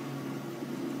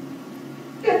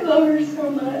 I love her so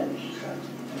much.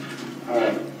 All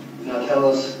right. Now tell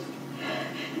us,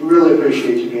 we really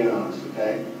appreciate you being honest,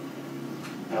 okay?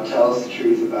 Now tell us the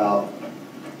truth about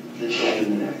the change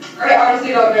in the neck. I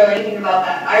honestly don't know anything about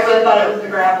that. I really thought it was the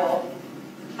gravel.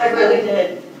 I really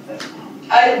did.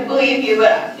 I believe you,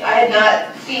 but I had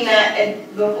not seen that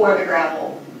before the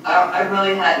gravel. I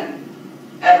really hadn't,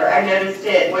 ever. I noticed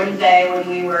it Wednesday when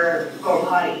we were going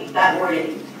potty, that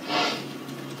morning.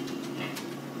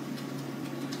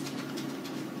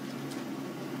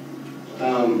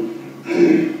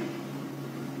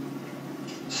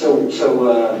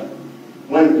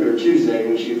 Tuesday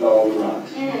when she fell on the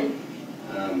rocks.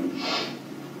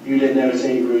 You didn't notice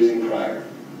any bruising prior,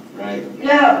 right?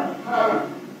 No.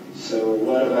 So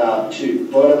what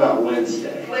about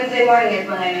Wednesday? Wednesday morning is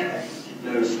when I noticed.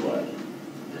 Noticed what?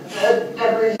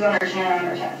 The bruise on her chin and on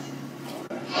her chest.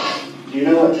 Okay. Do you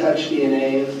know what touch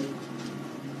DNA is?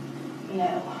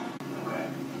 No. Okay.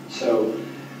 So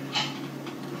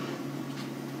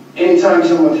anytime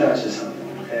someone touches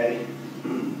something, okay?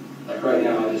 Like right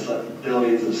now, I just let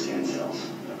billions of skin cells,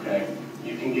 okay?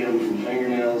 You can get them from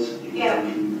fingernails, you can get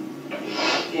them from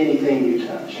anything you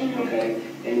touch, okay?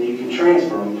 And you can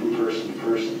transfer them from person to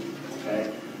person,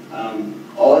 okay?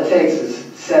 All it takes is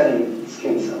 7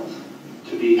 skin cells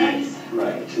to be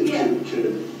right to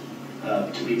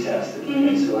be tested.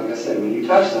 Okay? So like I said, when you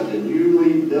touch something, you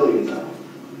leave billions of them,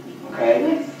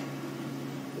 okay?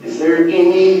 Is there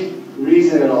any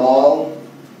reason at all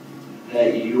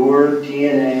that your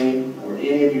DNA or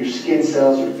any of your skin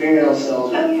cells or fingernail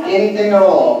cells or anything at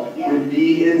all would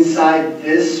be inside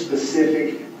this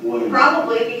specific wound?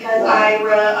 Probably because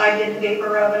I did the vapor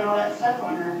rub and all that stuff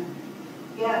on her.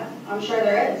 Yeah, I'm sure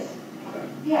there is. Okay.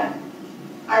 Yeah.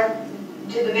 I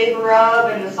did the vapor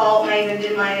rub and the salt, and I even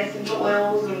did my essential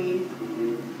oils and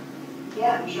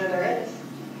Yeah, I'm sure there is.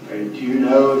 Right, do you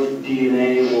know if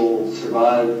DNA will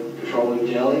survive petroleum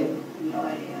jelly? No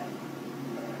idea.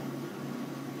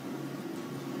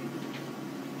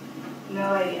 No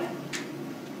idea.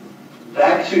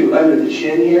 Back to under the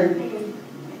chin here.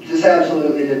 This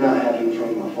absolutely did not happen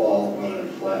from a fall on a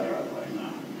flat driveway.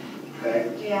 No.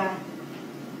 Okay? Yeah.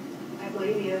 I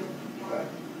believe you. Okay.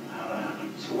 How that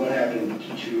happened? So what happened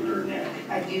to her neck?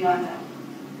 I do not know.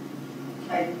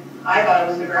 I thought it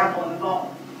was the gravel in the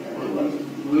fall.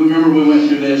 We remember we went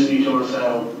through this and you told us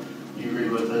how you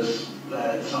agreed with us,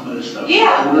 that some of this stuff.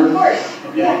 Yeah, of course.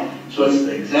 Okay, so it's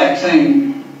the exact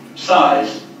same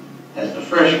size as the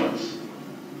fresh ones.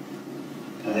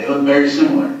 And they look very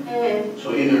similar. Mm-hmm.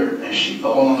 So either has she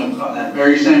fallen on that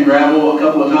very same gravel a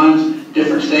couple of times,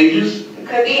 different stages? It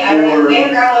could be. I mean, we had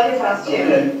gravel at his house too.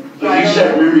 Okay. But you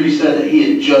said, remember you said that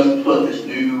he had just put this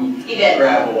new He did.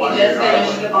 gravel on He your just finished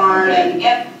driveway. the barn Okay. and,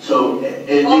 yep. So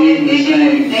it Well, being the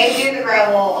same. they do the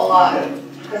gravel a lot Okay.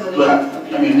 because of the But, trucks.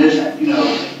 coming I mean, in. this, you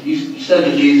know, you said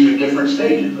that these are different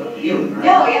stages of healing, right?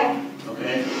 Oh, yeah.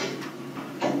 Okay.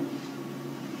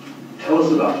 Tell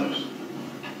us about those.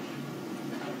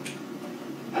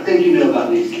 I think you know about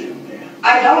these two.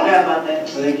 I don't know about I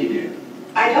this. think you do.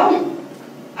 I don't.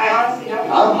 I honestly don't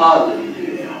know. I'm positive you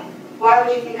do. Yeah. Why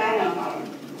would you think I know about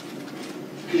them?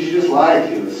 Because you just lied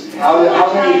to us. How I'm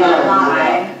not many trying to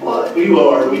times? lie. What? You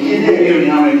are, we You can't did. give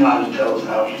you how many times to tell us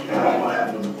how what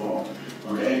happened in the fall,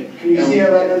 okay? Can you see how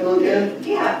that doesn't look good?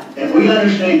 Yeah. And we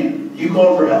understand, you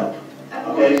called for help,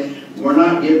 okay? We're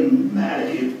not getting mad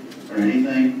at you or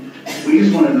anything. We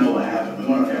just want to know what happened. We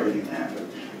want to know everything that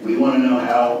happened. We want to know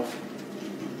how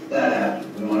that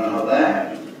happened. We want to know how that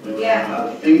happened. We want to know how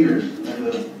the fingers,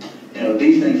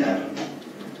 these things happen.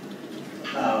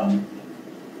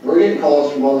 We're getting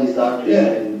calls from all these doctors Yeah.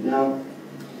 saying, no.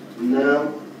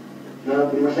 And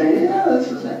we're saying, yeah, that's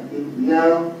what's happening.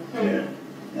 No, Yeah.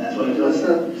 That's what it does.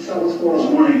 that's not what's going This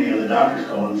on. morning, the doctors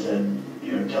called and said,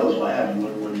 tell us what happened,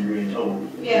 what you were being told.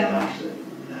 Yeah. The doctor said,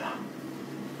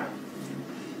 no.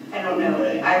 I don't know.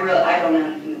 Okay. I don't know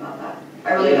anything about that.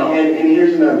 I really don't. And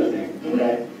here's another thing,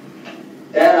 okay?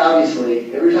 Dad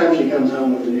obviously, every time she comes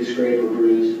home with a new scrape or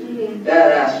bruise, Mhm.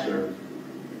 Dad asks her,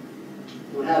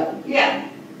 what happened? Yeah.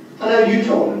 I know you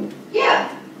told him, Yeah.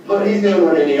 but he's doing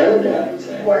what any other dad would Of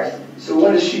say. course. So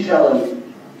what does she tell him,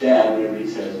 Dad, whenever he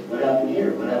says, what happened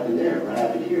here, what happened there, what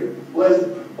happened here?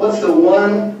 What's the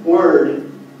one word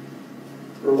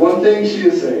or one thing she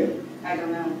was saying? I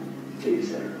don't know.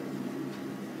 Babysitter.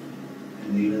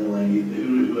 And even the lady,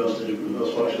 who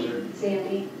else watches her?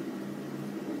 Sandy.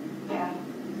 Yeah.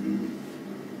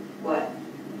 What?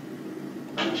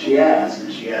 She asked,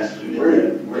 And she asked who did where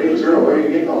that. are you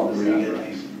getting all Where this are you stuff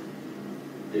getting these? from?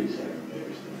 Babysitter.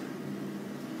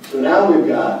 So now we've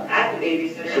got, At the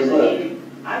babysitter. So look.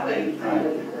 I wouldn't.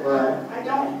 Well- I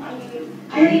don't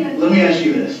even. Let me ask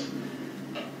you this.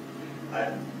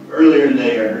 Earlier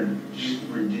today, I heard,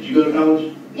 did you go to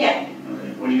college? Yeah.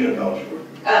 Okay. What did you go to college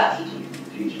for? Teaching.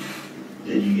 Teaching.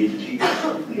 Did you get to teach?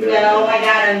 No, my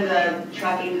dad owns a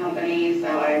trucking company, so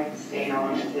I stayed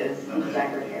on as his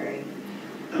secretary.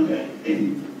 Okay.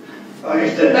 And like I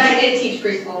But said, I did teach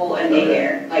preschool and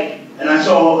daycare, and I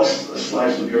saw a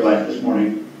slice of your life this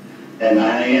morning at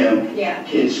 9 a.m. yeah.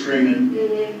 Kids screaming,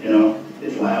 Mm-hmm.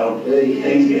 it's loud. Hey,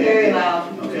 Things get Very hectic.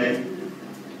 loud. Okay.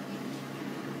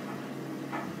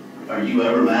 Are you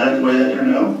ever mad at the way that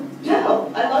turned out?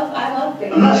 No, I love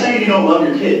things. I'm not saying you don't love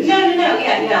your kids. No,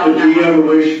 yeah, no. But do you ever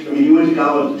wish, you went to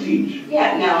college to teach.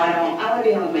 Yeah, no, I don't. I want to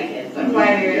be home with my kids. That's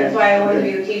why I wanted to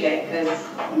be with TJ, because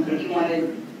Okay. he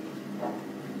wanted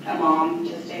a mom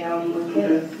to stay home with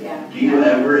kids. Yeah. Have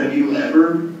you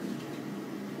ever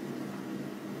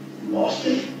lost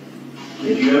it?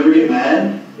 Did you ever get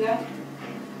mad? Yeah.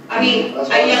 I mean, That's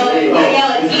I yell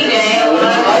at TJ a lot.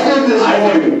 I did this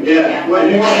morning. Yeah.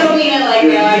 I don't mean it like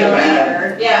that. I You get don't mad.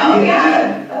 remember. Yeah, oh You get yeah.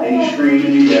 mad, and you scream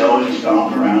and you yell and you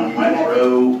stomp around, you might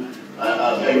throw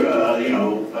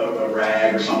a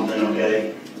rag or something,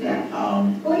 okay?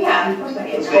 Yeah. Well, yeah, of course I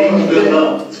get things build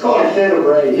up. It's called a fit of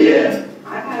rage. Yeah.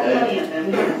 I've had plenty of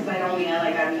them, yes. I don't mean it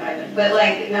like but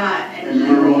like not. And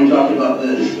remember when we talked about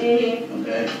this? Mhm.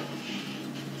 Okay.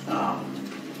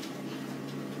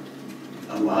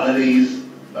 A lot of these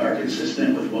are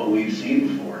consistent with what we've seen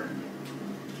before.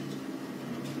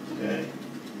 Okay.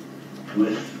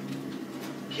 With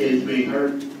kids being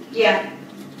hurt, Yeah.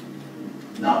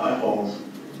 not by falls,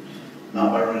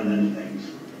 not by running into things.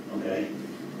 Okay.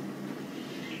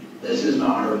 This is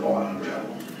not her falling on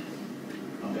gravel.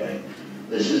 Okay.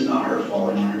 This is not her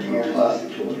falling on her Or a tears.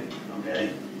 plastic toy. Okay.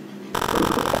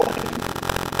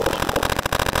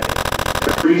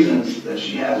 There are reasons that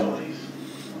she has all these.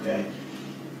 Okay.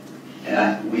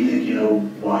 And we think you know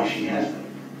why she has them.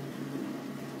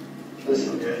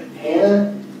 Listen, Okay.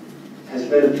 Hannah has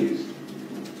been abused.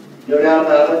 No doubt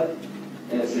about it,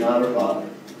 and it's not her father.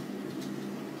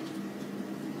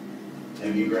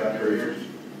 Have you grabbed her ears?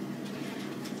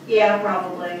 Yeah,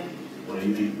 probably. What do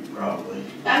you mean, probably?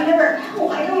 I never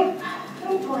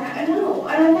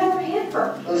hit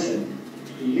her. Listen,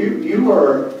 you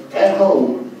are at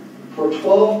home for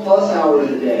 12 plus hours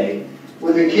a day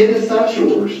with a kid that's not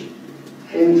yours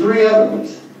and 3 other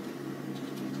ones.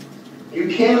 You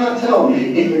cannot tell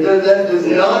me that does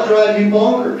not drive you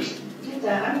bonkers.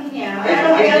 I mean, yeah,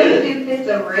 I I get don't it. do fits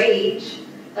of rage.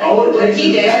 Like All it what takes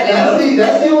he is, did.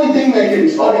 that's the only thing that can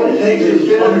explain All it takes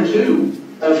is one or two.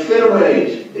 a fit of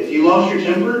rage. If you lost your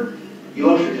temper, you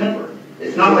lost your temper.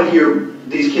 It's not like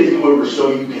these kids come over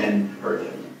so you can hurt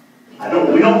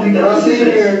them. We don't think I'm that's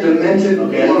sitting here, a demented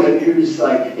Okay. woman who's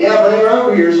like, yeah, bring her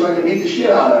over here so I can beat the shit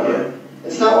out of her.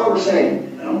 That's not what we're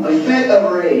saying. No. A fit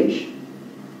of rage.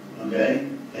 Okay?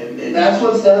 And That's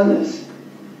what's done this.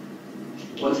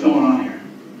 what's going on here?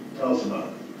 Tell us about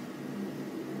it.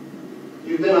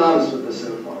 You've been honest with us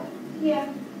so far. Yeah.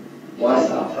 Why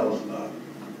stop? Tell us about it.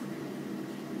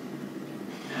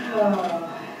 Oh.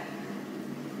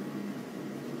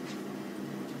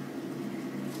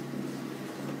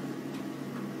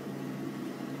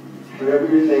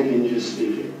 Whatever you're thinking, just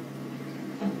speak it.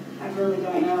 I really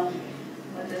don't know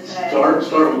what to say.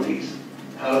 Start with these.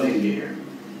 How did these get here?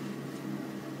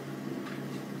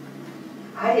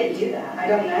 I didn't do that. I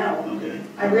don't know. Okay.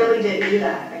 I really didn't do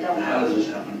that. I don't How know. does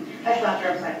this happen? I slapped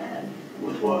her upside the head.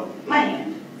 With what? My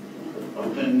hand.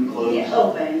 Open, closed? Yeah,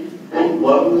 open.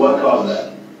 What caused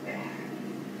that?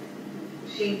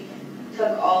 She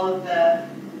took all of the, I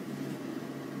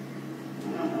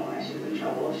don't know why she was in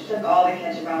trouble. She took all the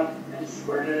ketchup out and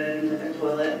squirted it into the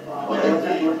toilet while I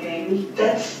wasn't looking.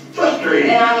 That's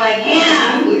frustrating. And I'm like,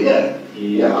 Hannah! Absolutely, yeah.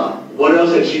 Yeah. What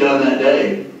else had she done that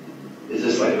day? Is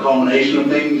this like a culmination of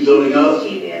things building up?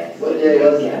 She did. What day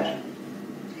was that?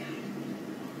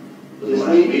 Was it This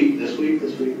last week? week? This week?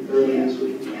 This week? Early this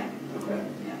week? Yeah. Okay.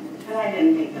 Yeah. And I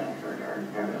didn't think that hurt her.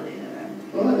 I really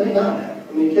didn't. Well, they not have.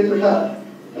 I mean, kids are tough.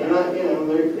 They're not,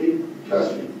 they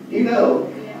trust me. You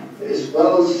know, Yeah. as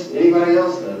well as anybody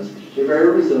else does, you're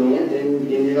very resilient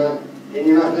and you're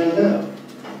not going to know.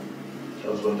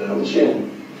 Tell us what that On the was.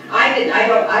 chin.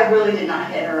 I really did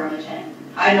not hit her on the chin.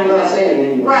 I I'm don't not know. saying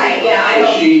anything. Right, yeah, I Does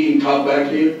don't. she talk back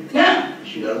to you? No,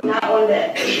 She doesn't? not one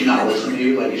bit. Does she not listen to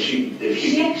you? Like, if She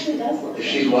she actually does look. if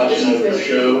she's watching a really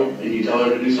show good. and you tell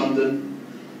her to do something,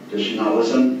 does she not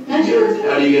listen? No, she doesn't.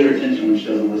 How do you get her attention when she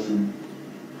doesn't listen?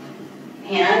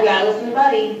 Hannah, you gotta listen to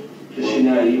Buddy. Does she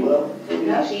not eat well?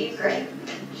 No, she eats great.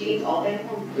 She eats all day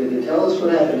long. Then tell us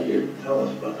what happened here. Tell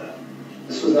us about that.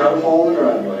 This was not a fall in the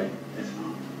driveway. It's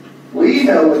not. We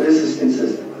know what this is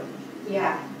consistent with.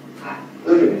 Yeah.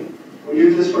 Look at me. We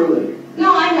do this for a living.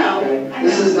 No, I know. Okay? I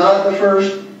This know. is not the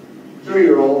first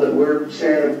 3-year-old that we're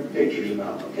staring at pictures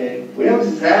about, okay? We know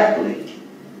exactly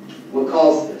what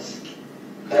caused this,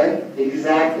 okay?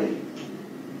 Exactly.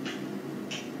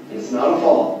 It's not a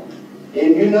fall.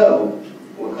 And you know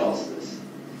what caused this.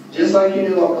 Just like you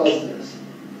knew what caused this,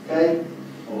 okay?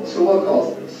 So what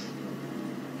caused this?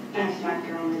 I smacked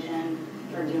her on the chin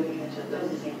for doing ketchup. That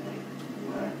was the same thing.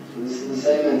 Right. So this is the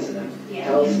same incident. Yeah.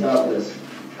 Tell us about this.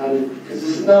 Because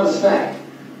this is not a smack.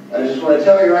 I just want to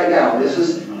tell you right now, this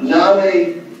is not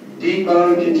a deep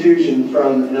bone contusion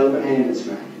from an open-handed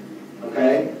smack.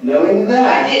 Okay? Knowing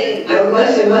that. I didn't. No, I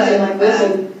listen, wasn't listen, like that.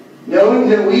 listen. Knowing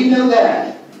that we know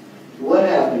that, what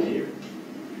happened here?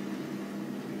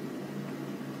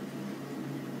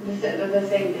 The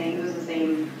same thing. It was the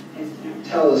same incident.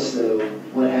 Tell us, though,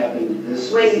 what happened,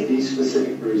 Wait. these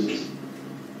specific bruises.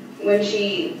 When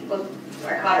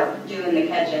I caught her doing the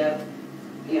ketchup,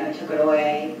 I took it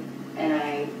away and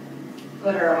I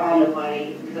put her on the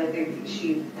potty because I think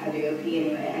she had to go pee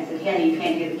anyway. I said, Hannah, you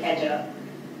can't do the ketchup.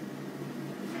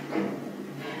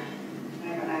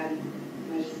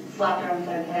 I just slapped her on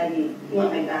the head and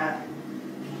went like that.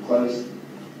 Close.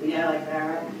 Like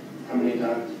that. How many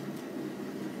times?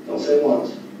 Don't say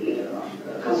once.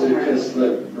 Because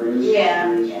the bruise? Yeah,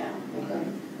 Bruise? yeah.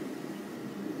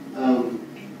 Okay.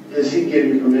 Does he give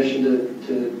you permission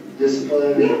to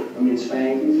discipline? Yeah. I mean,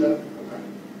 spank and stuff?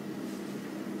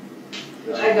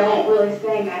 Okay. I don't really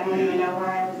think. I don't even know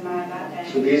why I was mad that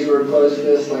So day. these were closed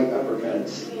fists like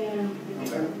uppercuts? Yeah.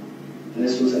 Okay. And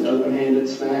this was an open-handed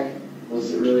smack?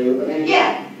 Was it really open-handed?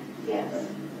 Yeah. Yes.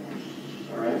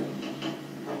 All right.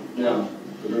 Now,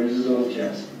 the bruises on the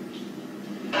chest.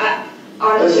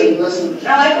 Honestly. Listen.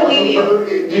 No, I believe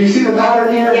you. Do you see the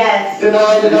pattern here? Yes.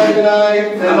 Deny.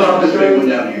 How about this big one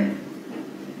down here?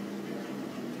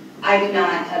 I did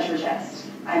not touch her chest.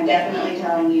 I'm definitely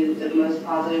telling you the most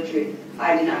positive truth.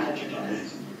 I did not touch her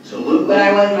chest. So look, But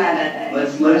I was mad that day.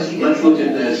 let's look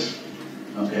at this,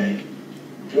 okay?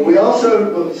 And we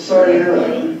also, sorry to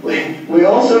interrupt, we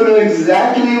also know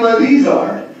exactly what these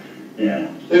are.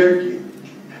 Yeah. They're,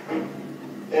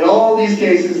 in all these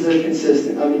cases, they're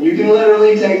consistent. I mean, you can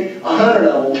literally take 100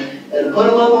 of them and put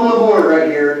them up on the board right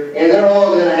here, and they're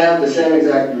all going to have the same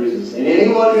exact bruises. And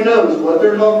anyone who knows what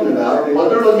they're talking about or what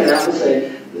they're looking at will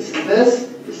say, this is this,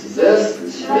 this is this,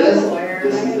 this is this,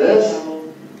 this is this.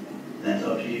 That's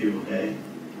up to you, okay?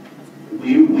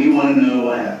 We want to know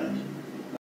what happened.